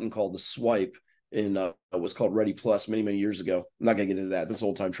a button called the swipe in what's called Ready Plus many years ago. I'm not going to get into that. That's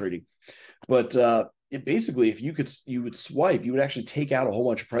old time trading. But it basically, if you would swipe, you would actually take out a whole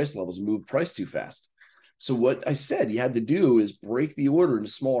bunch of price levels and move price too fast. So what I said you had to do is break the order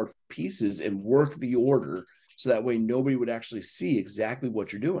into smaller pieces and work the order so that way nobody would actually see exactly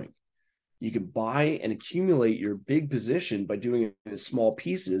what you're doing. You can buy and accumulate your big position by doing it in small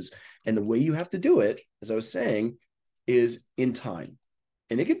pieces. And the way you have to do it, as I was saying, is in time.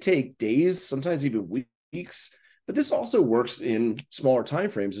 And it could take days, sometimes even weeks, but this also works in smaller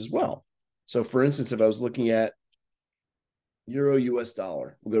time frames as well. So for instance, if I was looking at Euro US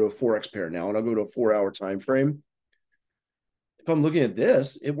dollar, we'll go to a Forex pair now, and I'll go to a 4-hour time frame. If I'm looking at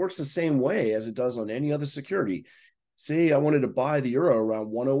this, it works the same way as it does on any other security. Say I wanted to buy the euro around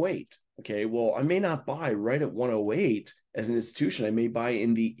 108. Okay, well, I may not buy right at 108 as an institution. I may buy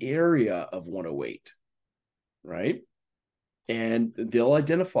in the area of 108, right? And they'll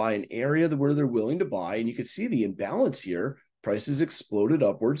identify an area where they're willing to buy. And you can see the imbalance here. Prices exploded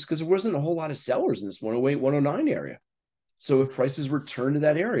upwards because there wasn't a whole lot of sellers in this 108, 109 area. So if prices return to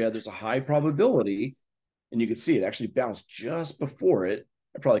that area, there's a high probability, and you can see it actually bounced just before it.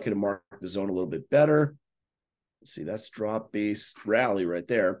 I probably could have marked the zone a little bit better. Let's see, that's drop base rally right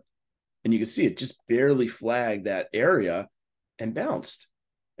there. And you can see it just barely flagged that area and bounced.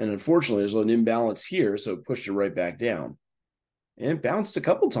 And unfortunately, there's an imbalance here, so it pushed it right back down. And it bounced a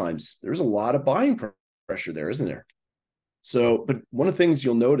couple times. There's a lot of buying pressure there, isn't there? So, but one of the things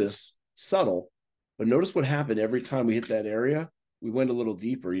you'll notice, subtle, but notice what happened every time we hit that area. We went a little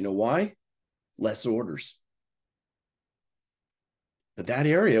deeper. You know why? Less orders. But that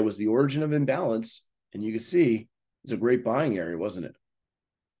area was the origin of imbalance. And you can see it's a great buying area, wasn't it?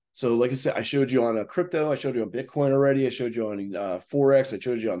 So like I said, I showed you on a crypto, I showed you on Bitcoin already, I showed you on Forex, I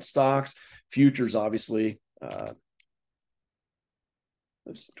showed you on stocks, futures, obviously. Oops,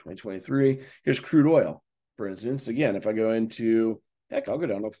 2023. Here's crude oil, for instance. Again, if I go into, heck, I'll go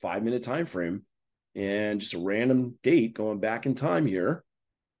down to a 5-minute time frame and just a random date going back in time here.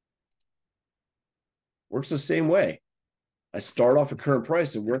 Works the same way. I start off at current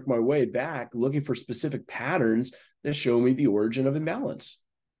price and work my way back looking for specific patterns that show me the origin of imbalance.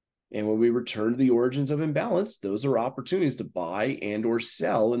 And when we return to the origins of imbalance, those are opportunities to buy and or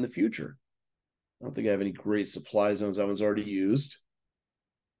sell in the future. I don't think I have any great supply zones. That one's already used.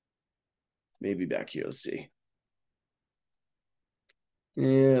 Maybe back here, let's see.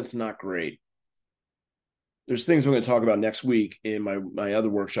 Yeah, it's not great. There's things we're going to talk about next week in my other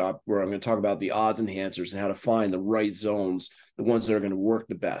workshop where I'm going to talk about the odds enhancers and how to find the right zones, the ones that are going to work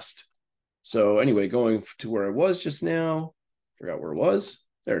the best. So anyway, going to where I was just now, forgot where it was.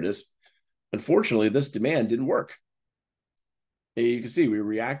 There it is. Unfortunately, this demand didn't work. And you can see we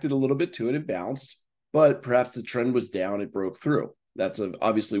reacted a little bit to it and bounced, but perhaps the trend was down, it broke through. That's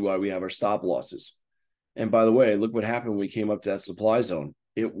obviously why we have our stop losses. And by the way, look what happened when we came up to that supply zone.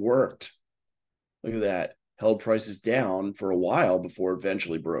 It worked. Look at that. Held prices down for a while before it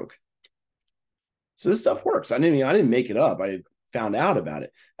eventually broke. So this stuff works. I didn't make it up. I found out about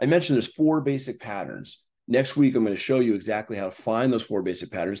it. I mentioned there's 4 basic patterns. Next week, I'm going to show you exactly how to find those 4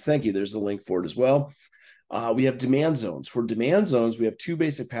 basic patterns. Thank you. There's a link for it as well. We have demand zones. For demand zones, we have 2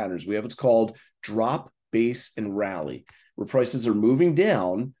 basic patterns. We have what's called drop, base, and rally. Where prices are moving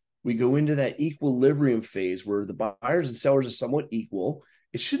down, we go into that equilibrium phase where the buyers and sellers are somewhat equal.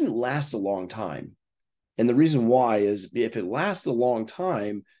 It shouldn't last a long time. And the reason why is if it lasts a long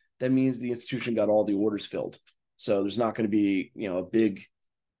time, that means the institution got all the orders filled. So there's not going to be, a big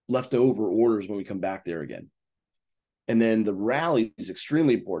leftover orders when we come back there again. And then the rally is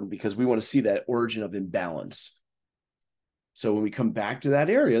extremely important because we want to see that origin of imbalance. So when we come back to that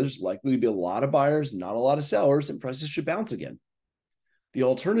area, there's likely to be a lot of buyers, not a lot of sellers, and prices should bounce again. The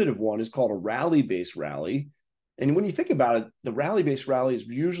alternative one is called a rally-based rally. And when you think about it, the rally-based rally is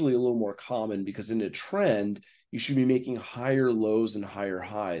usually a little more common because in a trend, you should be making higher lows and higher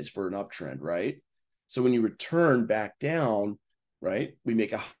highs for an uptrend, right? So when you return back down, right, we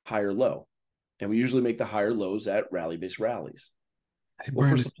make a higher low. And we usually make the higher lows at rally-based rallies. Hey, well,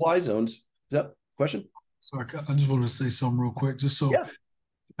 Brandon, for supply zones, is that question? sorry, I just want to say something real quick, just so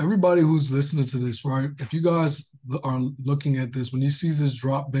everybody who's listening to this, right? If you guys are looking at this, when you see this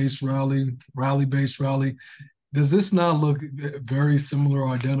drop-based rally, rally-based rally, does this not look very similar or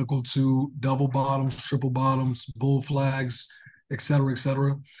identical to double bottoms, triple bottoms, bull flags, et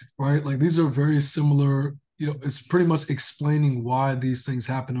cetera, right? Like these are very similar, it's pretty much explaining why these things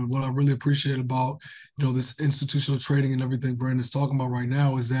happen. And what I really appreciate about, this institutional trading and everything Brandon's talking about right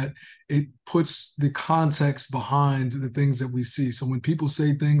now is that it puts the context behind the things that we see. So when people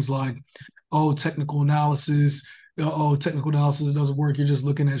say things like, oh, technical analysis doesn't work, you're just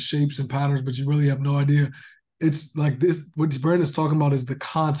looking at shapes and patterns, but you really have no idea. It's like this, what Brandon's talking about is the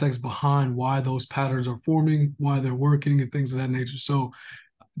context behind why those patterns are forming, why they're working, and things of that nature. So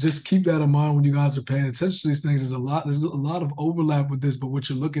just keep that in mind when you guys are paying attention to these things. There's a lot of overlap with this, but what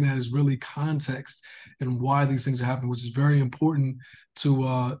you're looking at is really context and why these things are happening, which is very important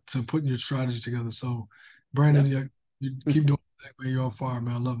to putting your strategy together. So, Brandon, you keep doing that, man. You're on fire,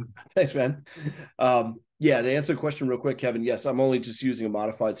 man. I love it. Thanks, man. Yeah, to answer the question real quick, Kevin, yes, I'm only just using a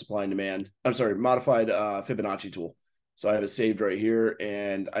modified supply and demand. I'm sorry, modified Fibonacci tool. So I have it saved right here,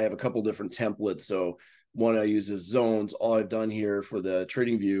 and I have a couple different templates. So one I use is zones. All I've done here for the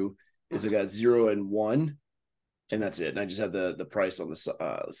trading view is I got 0 and 1, and that's it. And I just have the price on the,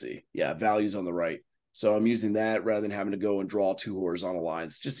 let's see. Yeah, values on the right. So I'm using that rather than having to go and draw 2 horizontal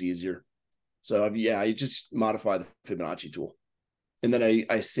lines. Just easier. So I just modify the Fibonacci tool. And then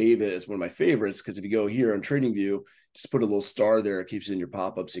I save it as one of my favorites, because if you go here on Trading View, just put a little star there. It keeps it in your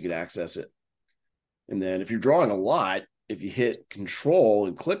pop-up so you can access it. And then if you're drawing a lot, if you hit Control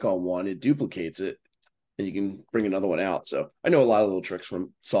and click on one, it duplicates it, and you can bring another one out. So I know a lot of little tricks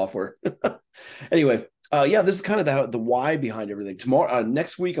from software. Anyway, this is kind of the why behind everything. Tomorrow,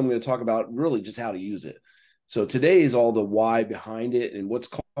 next week, I'm going to talk about really just how to use it. So today is all the why behind it and what's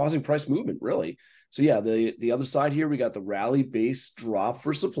causing price movement, really. So yeah, the other side here, we got the rally-based drop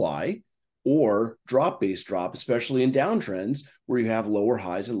for supply, or drop-based drop, especially in downtrends where you have lower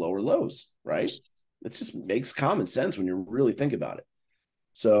highs and lower lows, right? It just makes common sense when you really think about it.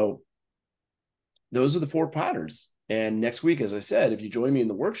 So those are the 4 patterns. And next week, as I said, if you join me in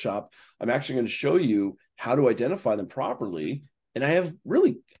the workshop, I'm actually going to show you how to identify them properly. And I have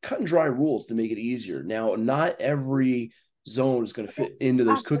really cut and dry rules to make it easier. Now, not every zone is going to fit into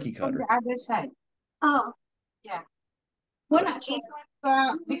those cookie cutter. On the other side. Oh, yeah. Well, it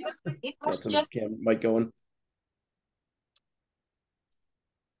was because it was just mic going.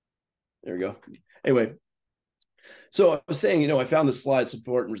 There we go. Anyway, so I was saying, I found the slide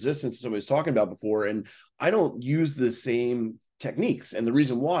support and resistance somebody was talking about before, and I don't use the same techniques. And the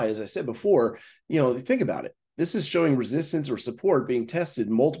reason why, as I said before, think about it. This is showing resistance or support being tested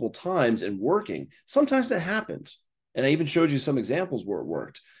multiple times and working. Sometimes that happens. And I even showed you some examples where it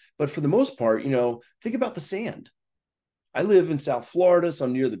worked. But for the most part, think about the sand. I live in South Florida, so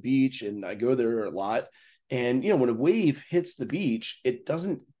I'm near the beach, and I go there a lot. And, when a wave hits the beach, it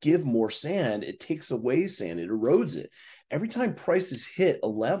doesn't give more sand. It takes away sand. It erodes it. Every time prices hit a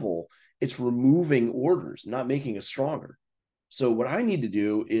level, it's removing orders, not making us stronger. So what I need to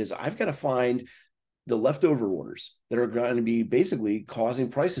do is I've got to find the leftover orders that are going to be basically causing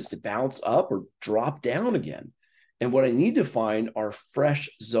prices to bounce up or drop down again. And what I need to find are fresh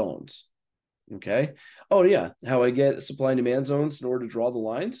zones. Okay. Oh, yeah. How I get supply and demand zones in order to draw the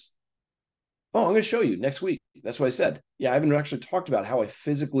lines. Oh, I'm going to show you next week. That's what I said. Yeah, I haven't actually talked about how I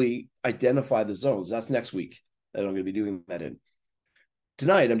physically identify the zones. That's next week that I'm going to be doing that in.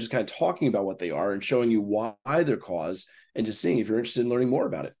 Tonight, I'm just kind of talking about what they are and showing you why they're caused, and just seeing if you're interested in learning more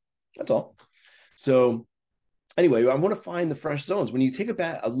about it. That's all. So anyway, I want to find the fresh zones. When you take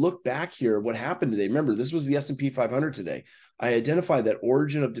a look back here, what happened today? Remember, this was the S&P 500 today. I identified that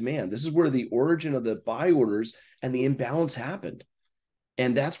origin of demand. This is where the origin of the buy orders and the imbalance happened.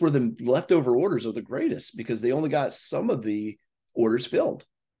 And that's where the leftover orders are the greatest, because they only got some of the orders filled.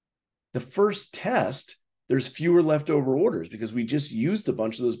 The first test, there's fewer leftover orders because we just used a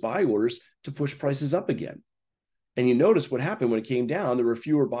bunch of those buy orders to push prices up again. And you notice what happened when it came down, there were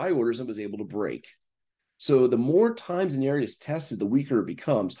fewer buy orders and was able to break. So the more times an area is tested, the weaker it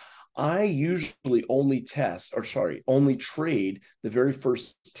becomes. I usually only trade the very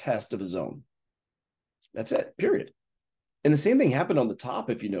first test of a zone. That's it, period. And the same thing happened on the top.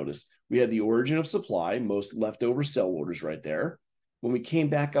 If you notice, we had the origin of supply, most leftover sell orders right there. When we came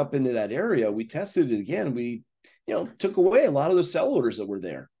back up into that area, we tested it again. We, took away a lot of those sell orders that were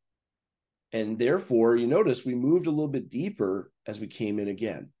there. And therefore, you notice we moved a little bit deeper as we came in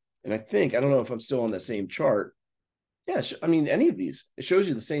again. And I don't know if I'm still on the same chart. Yeah, any of these, it shows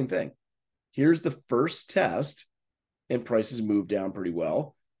you the same thing. Here's the first test, and prices move down pretty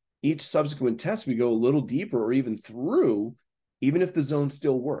well. Each subsequent test, we go a little deeper or even through, even if the zone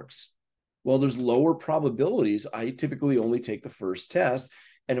still works. Well, there's lower probabilities. I typically only take the first test.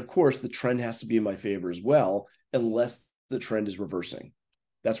 And of course, the trend has to be in my favor as well, unless the trend is reversing.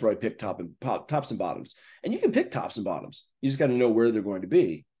 That's where I pick tops and bottoms. And you can pick tops and bottoms. You just got to know where they're going to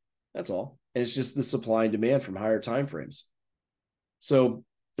be. That's all. and it's just the supply and demand from higher time frames. So,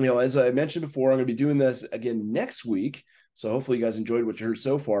 as I mentioned before, I'm going to be doing this again next week. So hopefully you guys enjoyed what you heard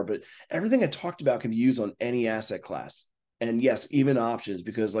so far, but everything I talked about can be used on any asset class. And yes, even options,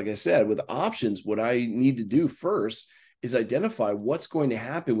 because like I said, with options, what I need to do first is identify what's going to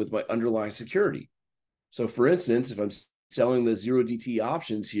happen with my underlying security. So for instance, if I'm selling the 0DT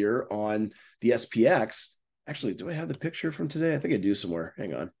options here on the SPX, actually, do I have the picture from today? I think I do somewhere.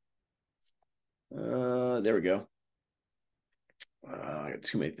 Hang on. There we go. I got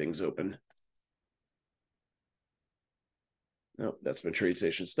too many things open. Nope, that's my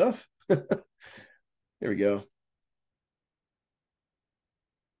TradeStation stuff. There we go.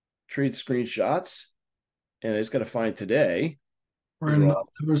 Trade screenshots. And I just got to find today. Brandon, I've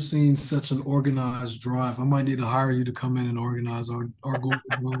never seen such an organized drive. I might need to hire you to come in and organize our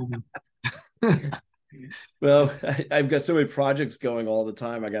Google. Well, I've got so many projects going all the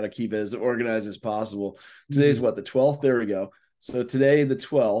time. I got to keep it as organized as possible. Today's what, the 12th? There we go. So today, the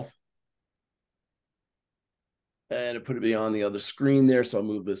 12th. And it put it on the other screen there. So I'll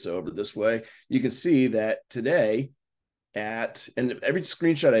move this over this way. You can see that today and every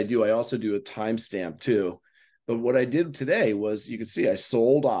screenshot I do, I also do a timestamp too. But what I did today was, you can see I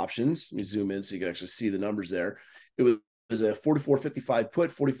sold options. Let me zoom in so you can actually see the numbers there. It was a 44.55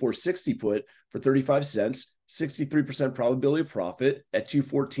 put, 44.60 put for 35 cents, 63% probability of profit at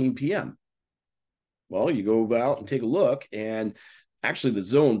 2:14 p.m. Well, you go out and take a look, and actually the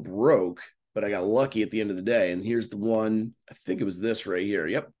zone broke, but I got lucky at the end of the day. And here's the one, I think it was this right here.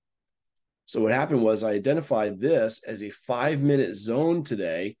 Yep. So what happened was I identified this as a 5-minute zone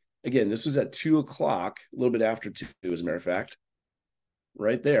today. Again, this was at 2 o'clock, a little bit after 2, as a matter of fact,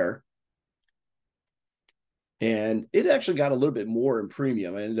 right there. And it actually got a little bit more in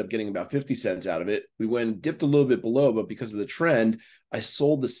premium. I ended up getting about 50 cents out of it. We went dipped a little bit below, but because of the trend, I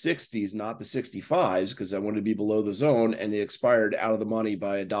sold the 60s, not the 65s, because I wanted to be below the zone, and they expired out of the money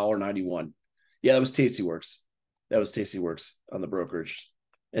by $1.91. Yeah, that was Tastyworks. That was Tastyworks on the brokerage.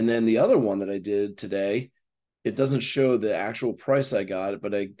 And then the other one that I did today, it doesn't show the actual price I got,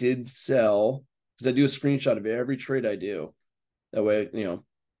 but I did sell, because I do a screenshot of every trade I do. That way,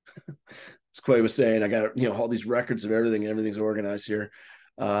 as Clay was saying, I got, all these records of everything, and everything's organized here.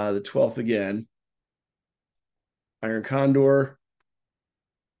 The 12th again. Iron Condor.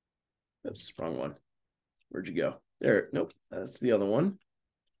 That's the wrong one. Where'd you go? There. Nope. That's the other one.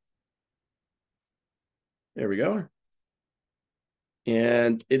 There we go.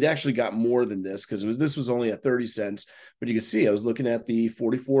 And it actually got more than this, because this was only at 30 cents. But you can see I was looking at the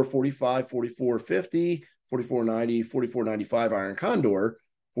 44.45, 44.50, 44.90, 44.95 Iron Condor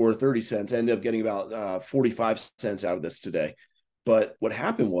for 30 cents. I ended up getting about 45 cents out of this today. But what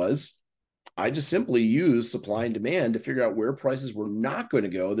happened was I just simply used supply and demand to figure out where prices were not going to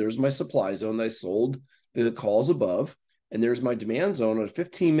go. There's my supply zone that I sold the calls above. And there's my demand zone on a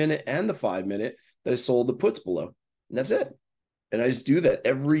 15-minute and the 5-minute that I sold the puts below. And that's it. And I just do that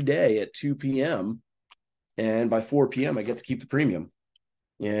every day at 2 p.m. And by 4 p.m., I get to keep the premium.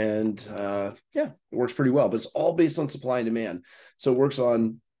 And it works pretty well. But it's all based on supply and demand. So it works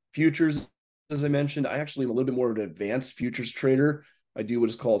on futures, as I mentioned. I actually am a little bit more of an advanced futures trader. I do what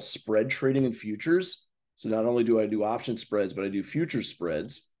is called spread trading in futures. So not only do I do option spreads, but I do futures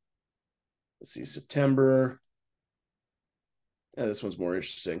spreads. Let's see, September. Yeah, this one's more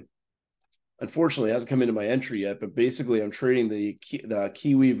interesting. Unfortunately, it hasn't come into my entry yet, but basically I'm trading the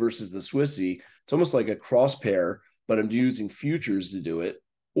Kiwi versus the Swissy. It's almost like a cross pair, but I'm using futures to do it.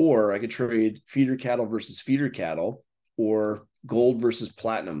 Or I could trade feeder cattle versus feeder cattle, or gold versus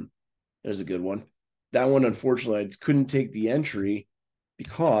platinum. There's a good one. That one, unfortunately, I couldn't take the entry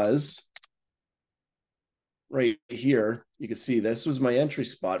because right here, you can see this was my entry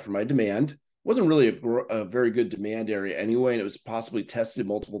spot for my demand. It wasn't really a very good demand area anyway, and it was possibly tested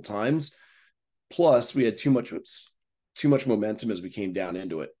multiple times. Plus, we had too much momentum as we came down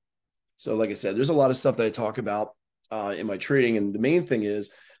into it. So like I said, there's a lot of stuff that I talk about in my trading. And the main thing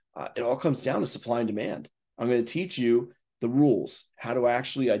is it all comes down to supply and demand. I'm going to teach you the rules, how to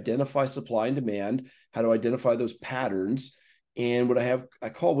actually identify supply and demand, how to identify those patterns. And what I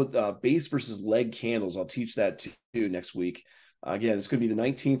call with base versus leg candles. I'll teach that too next week. Again, it's going to be the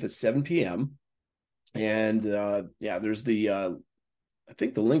 19th at 7 p.m. And there's I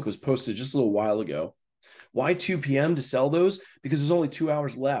think the link was posted just a little while ago. Why 2 p.m. to sell those? Because there's only 2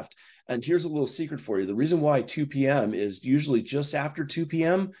 hours left. And here's a little secret for you. The reason why 2 p.m. is usually just after 2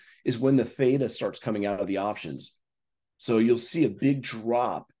 p.m. is when the theta starts coming out of the options. So you'll see a big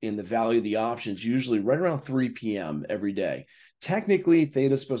drop in the value of the options, usually right around 3 p.m. every day. technically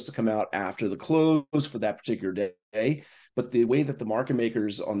theta is supposed to come out after the close for that particular day. But the way that the market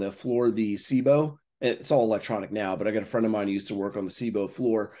makers on the floor, the SIBO, it's all electronic now, but I got a friend of mine who used to work on the SIBO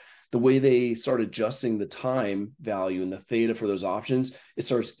floor. The way they start adjusting the time value and the theta for those options, it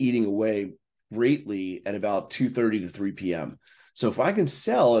starts eating away greatly at about 2:30 to 3 p.m. So if I can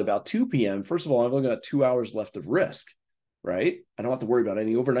sell at about 2 p.m., first of all, I've only got 2 hours left of risk, right? I don't have to worry about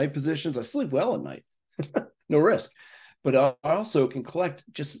any overnight positions. I sleep well at night, no risk. But I also can collect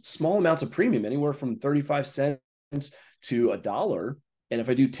just small amounts of premium, anywhere from 35 cents to $1. And if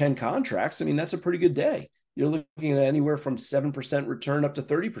I do 10 contracts, I mean, that's a pretty good day. You're looking at anywhere from 7% return up to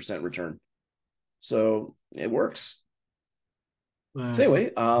 30% return. So it works. So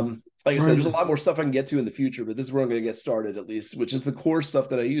anyway, like I said, there's a lot more stuff I can get to in the future, but this is where I'm going to get started at least, which is the core stuff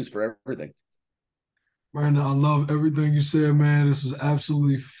that I use for everything. Brandon, I love everything you said, man. This was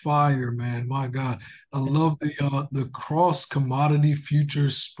absolutely fire, man. My God, I love the cross commodity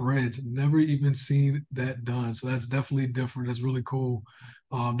futures spreads. Never even seen that done, so that's definitely different. That's really cool.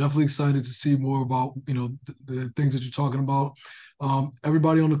 Definitely excited to see more about the things that you're talking about.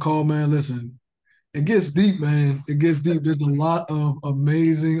 Everybody on the call, man. Listen, it gets deep, man. It gets deep. There's a lot of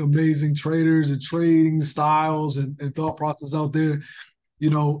amazing traders and trading styles and thought process out there.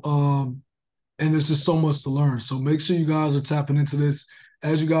 And there's just so much to learn. So make sure you guys are tapping into this.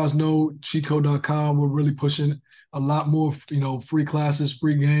 As you guys know, cheatcode.com, we're really pushing a lot more, free classes,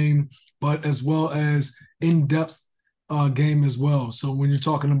 free game, but as well as in-depth game as well. So when you're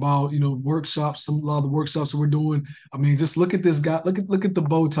talking about, workshops, a lot of the workshops that we're doing, I mean, just look at this guy, look at the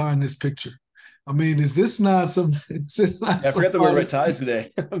bow tie in this picture. I mean, is this not some? I forgot to wear my ties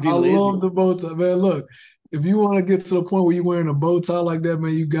today. I love the bow tie, man. Look, if you want to get to the point where you're wearing a bow tie like that,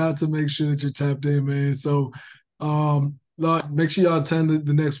 man, you got to make sure that you're tapped in, man. So make sure y'all attend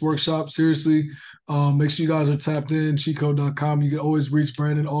the next workshop. Seriously, make sure you guys are tapped in, cheatcode.com. You can always reach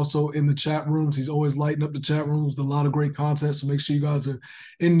Brandon also in the chat rooms. He's always lighting up the chat rooms with a lot of great content. So make sure you guys are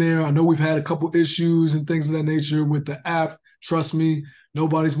in there. I know we've had a couple issues and things of that nature with the app. Trust me,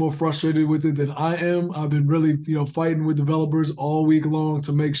 nobody's more frustrated with it than I am. I've been really, fighting with developers all week long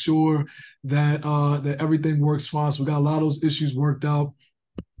to make sure that that everything works fine. So we got a lot of those issues worked out.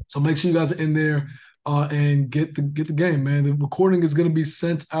 So make sure you guys are in there and get the game, man. The recording is going to be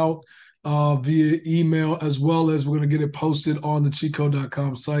sent out via email, as well as we're going to get it posted on the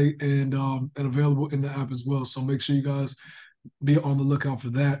cheatcode.com site and available in the app as well. So make sure you guys be on the lookout for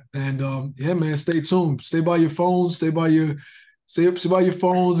that. And yeah, man, stay tuned. Stay by your phones. Stay by your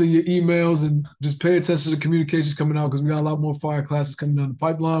phones and your emails, and just pay attention to the communications coming out, because we got a lot more fire classes coming down the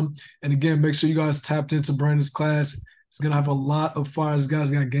pipeline. And again, make sure you guys tapped into Brandon's class. He's going to have a lot of fire. This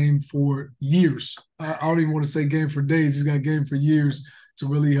guy's got game for years. I don't even want to say game for days. He's got game for years to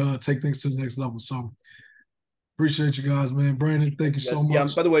really take things to the next level. So appreciate you guys, man. Brandon, thank you so much. Yeah,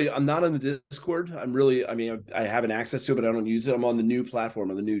 by the way, I'm not on the Discord. I have an access to it, but I don't use it. I'm on the new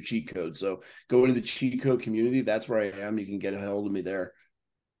platform, on the new cheat code. So go into the cheat code community. That's where I am. You can get a hold of me there.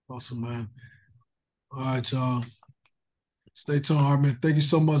 Awesome, man. All right, y'all. Stay tuned, hard, man. Thank you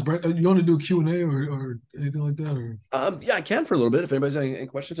so much. Brandon, you want to do Q&A or anything like that? Or yeah, I can for a little bit. If anybody's any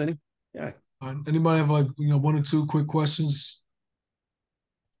questions, yeah. Anybody have one or two quick questions?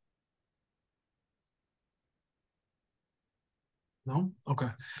 No? Okay.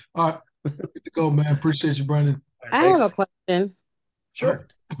 All right. Good to go, man. Appreciate you, Brandon. I have a question. Sure.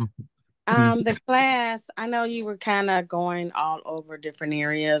 The class, I know you were kind of going all over different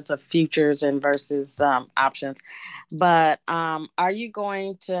areas of futures and versus options, but are you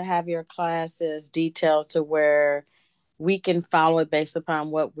going to have your classes detailed to where we can follow it based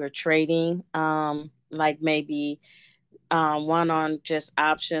upon what we're trading? Like maybe one on just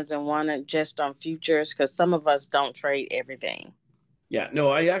options and one just on futures, because some of us don't trade everything. Yeah,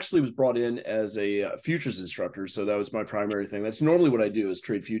 no, I actually was brought in as a futures instructor, so that was my primary thing. That's normally what I do, is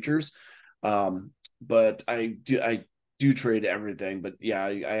trade futures, but I do trade everything. But yeah,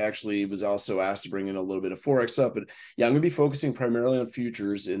 I actually was also asked to bring in a little bit of Forex stuff. But yeah, I'm going to be focusing primarily on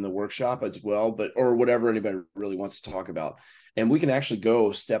futures in the workshop as well, or whatever anybody really wants to talk about. And we can actually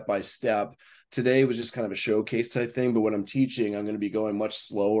go step by step. Today was just kind of a showcase type thing, but when I'm teaching, I'm going to be going much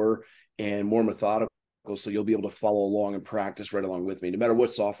slower and more methodical. So you'll be able to follow along and practice right along with me, no matter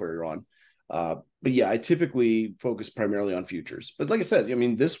what software you're on. But yeah, I typically focus primarily on futures. But like I said, I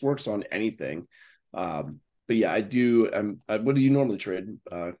mean, this works on anything. But yeah, I do. What do you normally trade?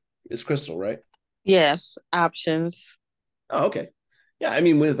 It's Crystal, right? Yes, options. Oh, okay. Yeah, I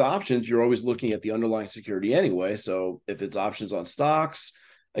mean, with options, you're always looking at the underlying security anyway. So if it's options on stocks,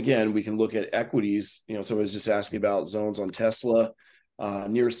 again, we can look at equities. Somebody's just asking about zones on Tesla,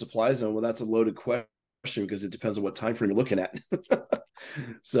 nearest supply zone. Well, that's a loaded question. because it depends on what time frame you're looking at.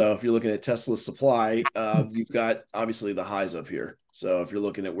 So if you're looking at Tesla's supply, you've got obviously the highs up here. So if you're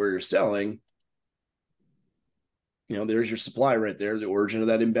looking at where you're selling, there's your supply right there, the origin of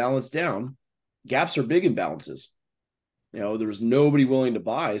that imbalance down. Gaps are big imbalances. There was nobody willing to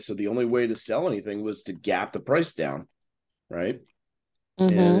buy, so the only way to sell anything was to gap the price down, right?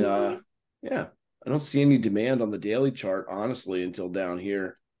 And I don't see any demand on the daily chart, honestly, until down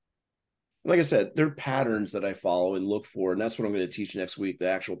here. Like I said, there are patterns that I follow and look for, and that's what I'm going to teach next week, the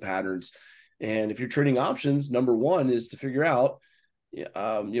actual patterns. And if you're trading options, number one is to figure out,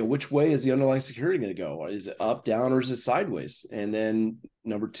 which way is the underlying security going to go? Is it up, down, or is it sideways? And then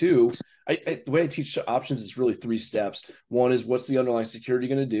number two, the way I teach options is really 3 steps. One is, what's the underlying security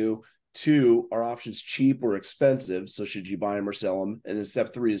going to do? 2, are options cheap or expensive? So should you buy them or sell them? And then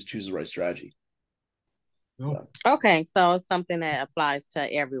step 3 is choose the right strategy. Okay, so it's something that applies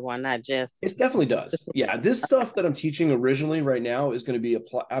to everyone, not just... It definitely does. Yeah, this stuff that I'm teaching originally right now is going to be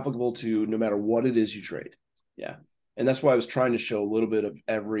applicable to no matter what it is you trade. Yeah, and that's why I was trying to show a little bit of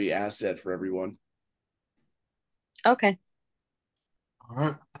every asset for everyone. Okay. All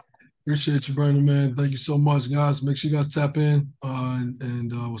right. Appreciate you, Brandon, man. Thank you so much, guys. Make sure you guys tap in,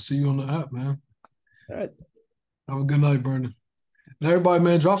 and we'll see you on the app, man. All right. Have a good night, Brandon. And everybody,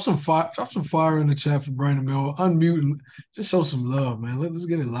 man, drop some fire in the chat for Brandon, man. Unmute and just show some love, man. Let's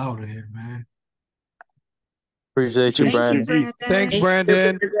get it louder here, man. Appreciate you, Brandon. Thanks,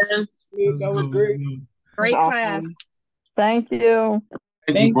 Brandon. That was great. Great class. Thank you.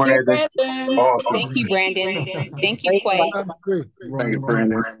 Thank you, Brandon. Awesome. Thank you, Brandon. Thank you, Quay. Thank you,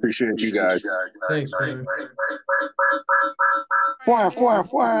 Brandon. Appreciate you guys. Thanks, man.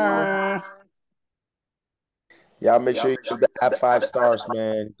 Y'all make sure you give the app 5 stars,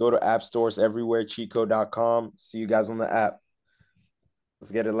 man. Go to app stores everywhere, cheatcode.com. See you guys on the app.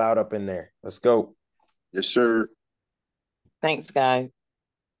 Let's get it loud up in there. Let's go. Yes, sir. Thanks, guys.